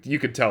you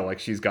could tell like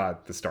she's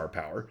got the star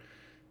power.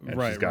 And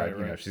Right, she's got, right.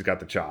 you know, she's got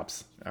the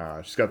chops.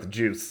 She's got the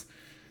juice.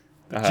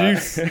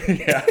 Juice.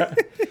 Yeah.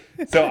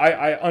 So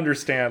I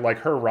understand like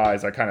her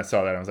rise. I kind of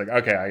saw that. I was like,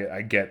 okay,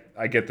 I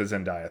get the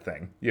Zendaya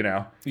thing, you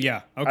know?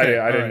 Yeah. Okay.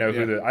 I didn't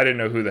know I didn't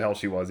know who the hell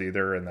she was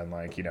either. And then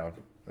like, you know,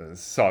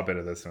 saw a bit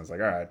of this and was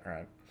like, all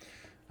right.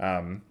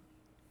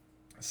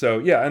 So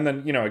yeah. And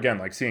then, you know, again,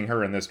 like seeing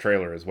her in this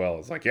trailer as well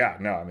is like, yeah,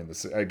 no, I mean,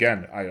 this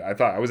again, I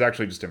thought I was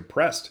actually just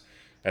impressed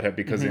at it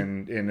because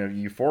in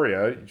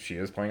Euphoria, she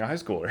is playing a high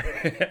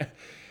schooler.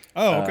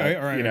 Oh, okay.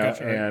 All right. You know,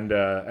 Gotcha, right. and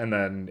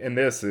then in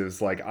this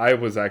is like, I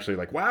was actually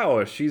like, wow,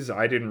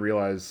 I didn't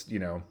realize, you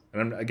know,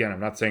 and I'm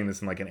not saying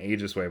this in like an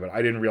ageist way, but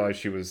I didn't realize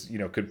she was, you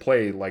know, could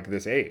play like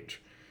this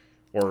age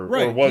or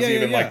was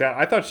even like that.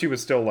 I thought she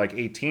was still like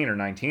 18 or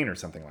 19 or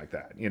something like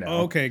that, you know?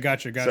 Oh, okay.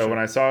 Gotcha. So when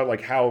I saw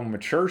like how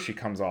mature she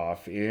comes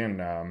off in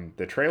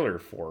the trailer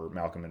for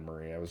Malcolm and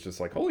Marie, I was just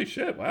like, holy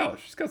shit, wow,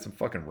 she's got some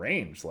fucking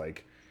range.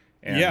 Like,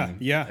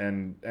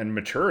 and, and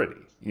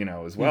maturity, you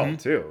know, as well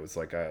too. It's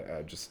like,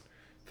 I just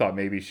thought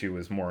maybe she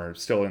was more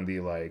still in the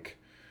like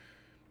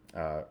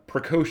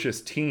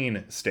precocious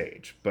teen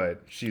stage,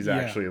 but she's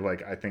actually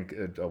like, I think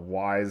a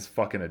wise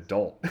fucking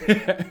adult.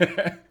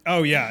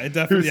 Oh yeah, it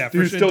definitely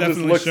who still just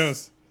looks,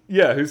 shows.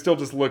 Yeah, who still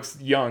just looks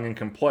young and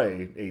can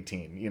play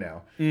 18, you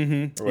know.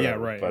 Yeah,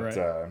 right.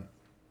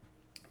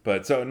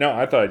 But so no,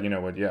 I thought, you know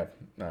what,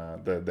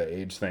 the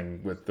age thing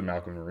with the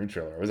Malcolm and Marie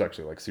trailer, I was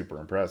actually like super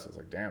impressed. I was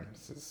like, damn,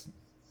 this is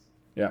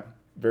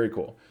very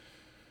cool.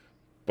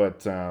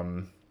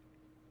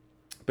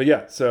 But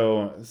yeah,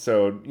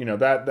 so you know,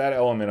 that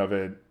element of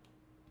it,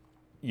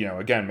 you know,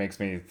 again makes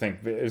me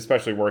think,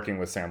 especially working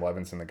with Sam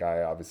Levinson, the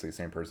guy, obviously the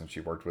same person she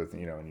worked with,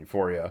 you know, in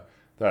Euphoria,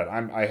 that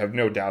I have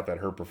no doubt that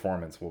her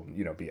performance will,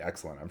 you know, be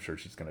excellent. I'm sure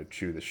she's going to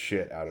chew the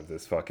shit out of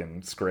this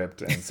fucking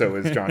script, and so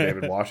is John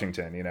David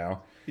Washington, you know.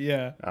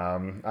 Yeah.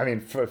 I mean,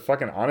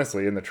 fucking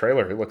honestly, in the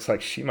trailer, it looks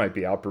like she might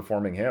be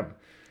outperforming him.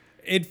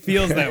 It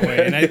feels that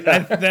way, and I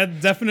that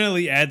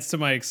definitely adds to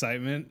my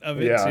excitement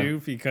of it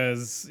too,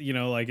 because, you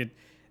know, like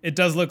it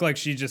does look like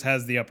she just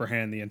has the upper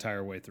hand the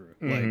entire way through.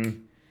 Like,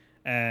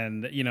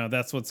 and, you know,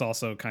 that's what's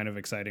also kind of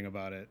exciting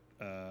about it,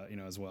 you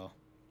know, as well.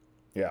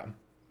 Yeah.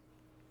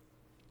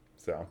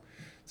 So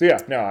yeah,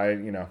 no,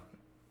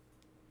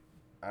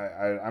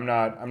 I'm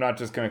not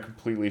just going to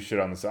completely shit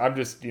on this. I'm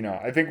just, you know,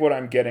 I think what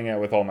I'm getting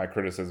at with all my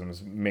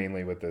criticisms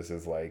mainly with this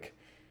is like,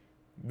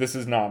 this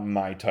is not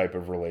my type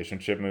of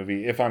relationship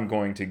movie. If I'm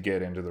going to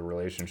get into the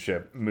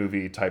relationship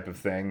movie type of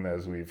thing,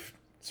 as we've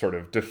sort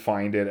of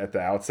defined it at the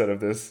outset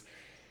of this.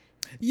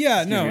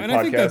 Yeah, no, and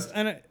I think that's,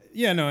 podcast.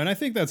 And I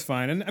think that's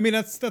fine. And I mean,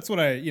 that's what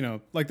I, you know,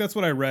 like that's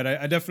what I read.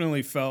 I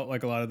definitely felt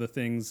like a lot of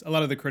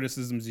the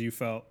criticisms you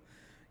felt,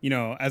 you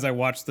know, as I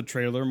watched the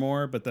trailer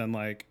more, but then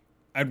like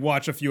I'd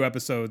watch a few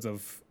episodes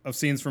of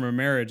scenes from a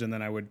marriage, and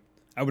then I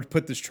would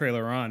put this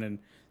trailer on and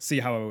see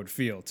how I would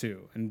feel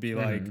too, and be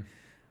like,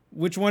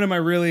 which one am I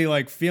really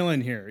like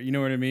feeling here? You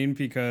know what I mean?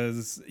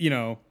 Because,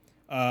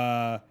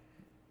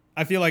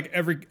 I feel like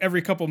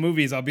every couple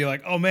movies I'll be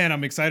like, oh man,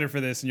 I'm excited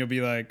for this. And you'll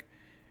be like,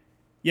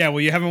 yeah,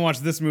 well, you haven't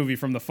watched this movie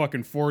from the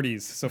fucking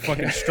 40s. So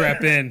fucking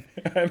strap in,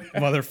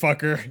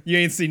 motherfucker. You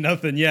ain't seen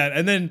nothing yet.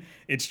 And then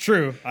it's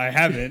true. I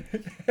haven't.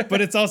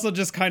 But it's also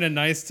just kind of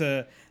nice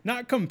to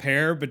not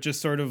compare, but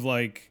just sort of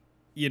like,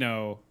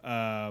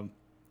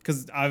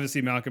 because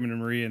obviously Malcolm and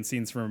Marie and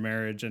Scenes from a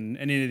Marriage and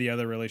any of the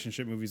other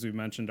relationship movies we've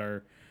mentioned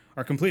are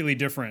completely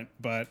different.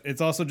 But it's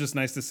also just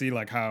nice to see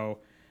like how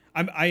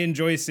I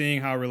enjoy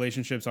seeing how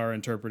relationships are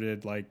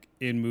interpreted like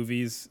in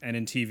movies and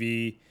in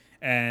TV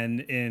and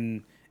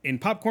in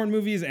popcorn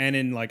movies and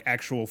in like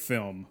actual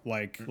film,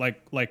 like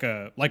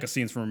a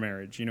Scenes from a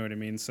Marriage. You know what I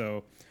mean?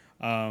 So,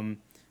 and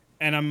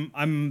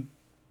I'm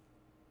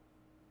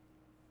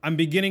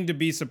beginning to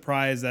be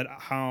surprised at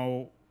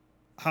how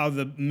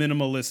the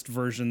minimalist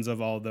versions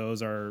of all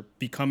those are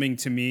becoming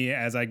to me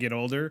as I get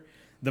older,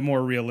 the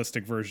more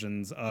realistic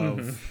versions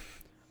of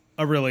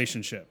a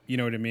relationship. You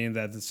know what I mean?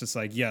 That it's just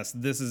like, yes,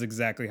 this is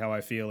exactly how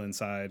I feel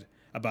inside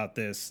about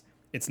this.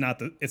 It's not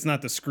the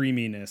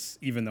screaminess,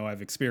 even though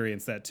I've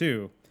experienced that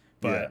too.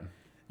 But,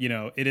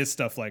 it is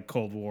stuff like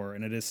Cold War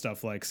and it is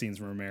stuff like Scenes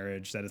from a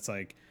Marriage that it's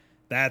like,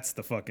 that's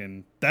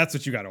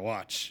what you got to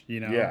watch,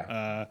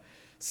 Yeah.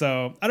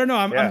 So I don't know.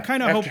 I'm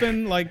kind of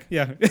hoping like,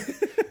 yeah.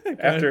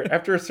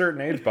 after a certain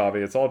age,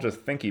 Bobby, it's all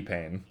just thinky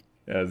pain.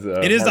 As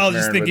it is Mark all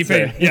just Maron thinky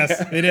pain.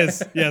 Yes, it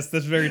is. Yes,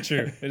 that's very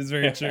true. It is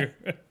very true.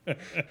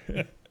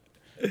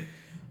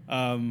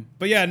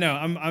 But yeah, no,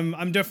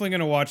 I'm definitely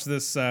gonna watch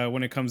this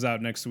when it comes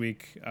out next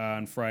week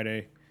on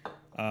Friday.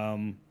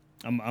 I'm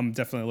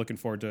definitely looking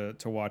forward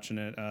to watching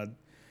it.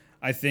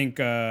 I think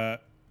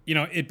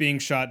it being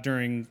shot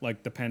during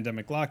like the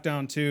pandemic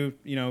lockdown too,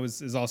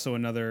 is also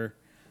another,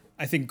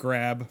 I think,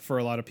 grab for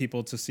a lot of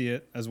people to see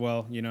it as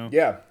well.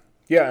 Yeah,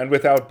 and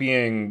without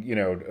being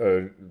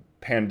a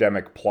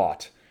pandemic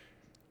plot.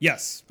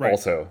 Yes, right.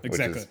 Also,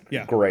 exactly.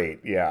 Which is great.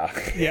 Yeah.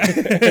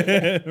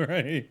 Yeah.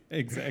 Right.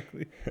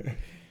 Exactly.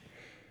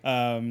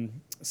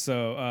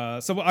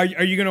 So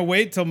are you gonna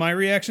wait till my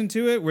reaction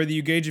to it, whether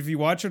you gauge if you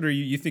watch it or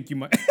you think you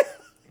might?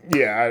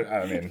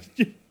 Yeah, I mean,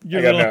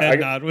 your little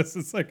head nod was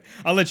just like,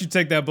 I'll let you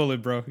take that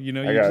bullet, bro.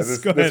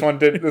 This one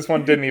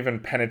didn't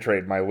even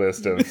penetrate my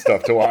list of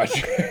stuff to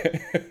watch.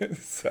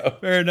 So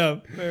fair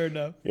enough.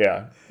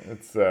 Yeah,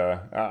 it's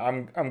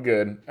I'm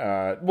good.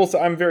 So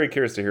I'm very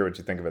curious to hear what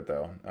you think of it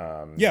though.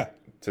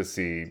 To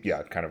see,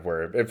 kind of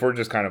where, if we're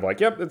just kind of like,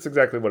 yep, that's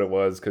exactly what it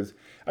was. Because,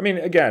 I mean,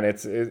 again,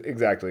 it's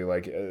exactly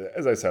like,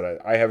 as I said,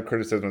 I have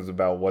criticisms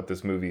about what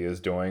this movie is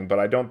doing, but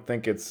I don't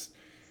think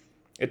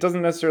it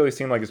doesn't necessarily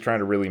seem like it's trying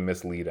to really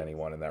mislead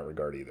anyone in that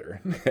regard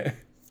either.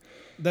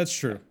 That's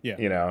true.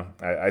 Yeah.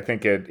 I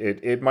think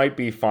it might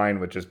be fine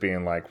with just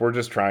being like, we're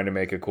just trying to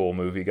make a cool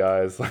movie,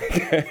 guys.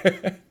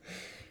 Like,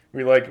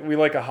 we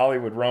like a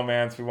Hollywood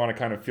romance. We want to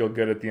kind of feel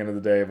good at the end of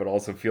the day, but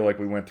also feel like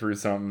we went through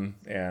something.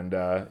 And,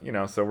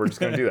 so we're just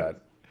going to do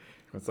that.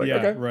 It's like,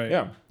 okay, right.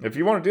 Yeah. If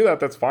you want to do that,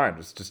 that's fine.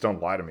 Just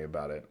don't lie to me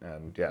about it.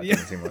 And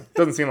it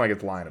doesn't seem like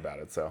it's lying about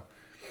it. So.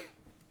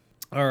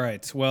 All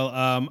right. Well,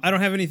 I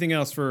don't have anything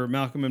else for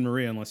Malcolm and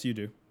Marie unless you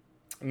do.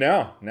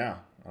 No, I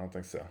don't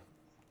think so.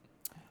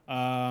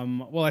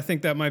 Well, I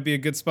think that might be a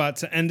good spot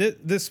to end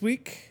it this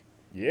week.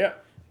 Yeah.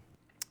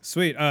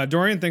 Sweet.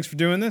 Dorian, thanks for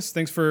doing this.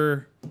 Thanks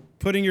for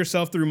putting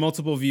yourself through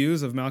multiple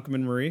views of Malcolm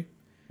and Marie.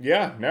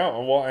 Yeah,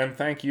 no. Well, and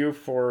thank you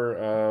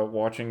for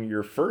watching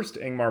your first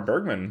Ingmar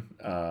Bergman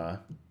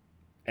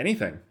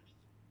anything.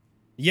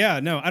 Yeah,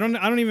 no, I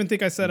don't even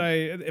think I said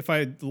if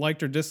I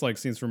liked or disliked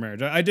Scenes from a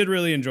Marriage. I did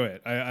really enjoy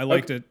it. I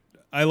liked it.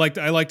 I liked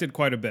it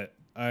quite a bit.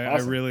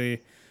 Awesome.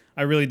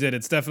 I really did.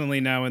 It's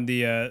definitely now in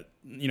the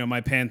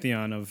my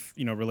pantheon of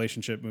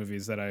relationship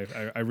movies that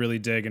I really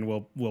dig and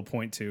will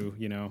point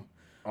to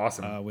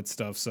Awesome. with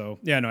stuff. So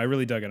yeah, no, I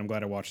really dug it. I'm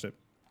glad I watched it.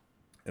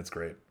 It's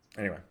great.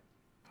 Anyway.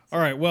 All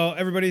right. Well,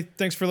 everybody,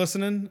 thanks for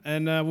listening,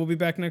 and we'll be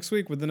back next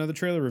week with another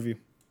trailer review.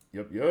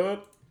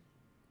 Yup.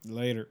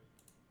 Later.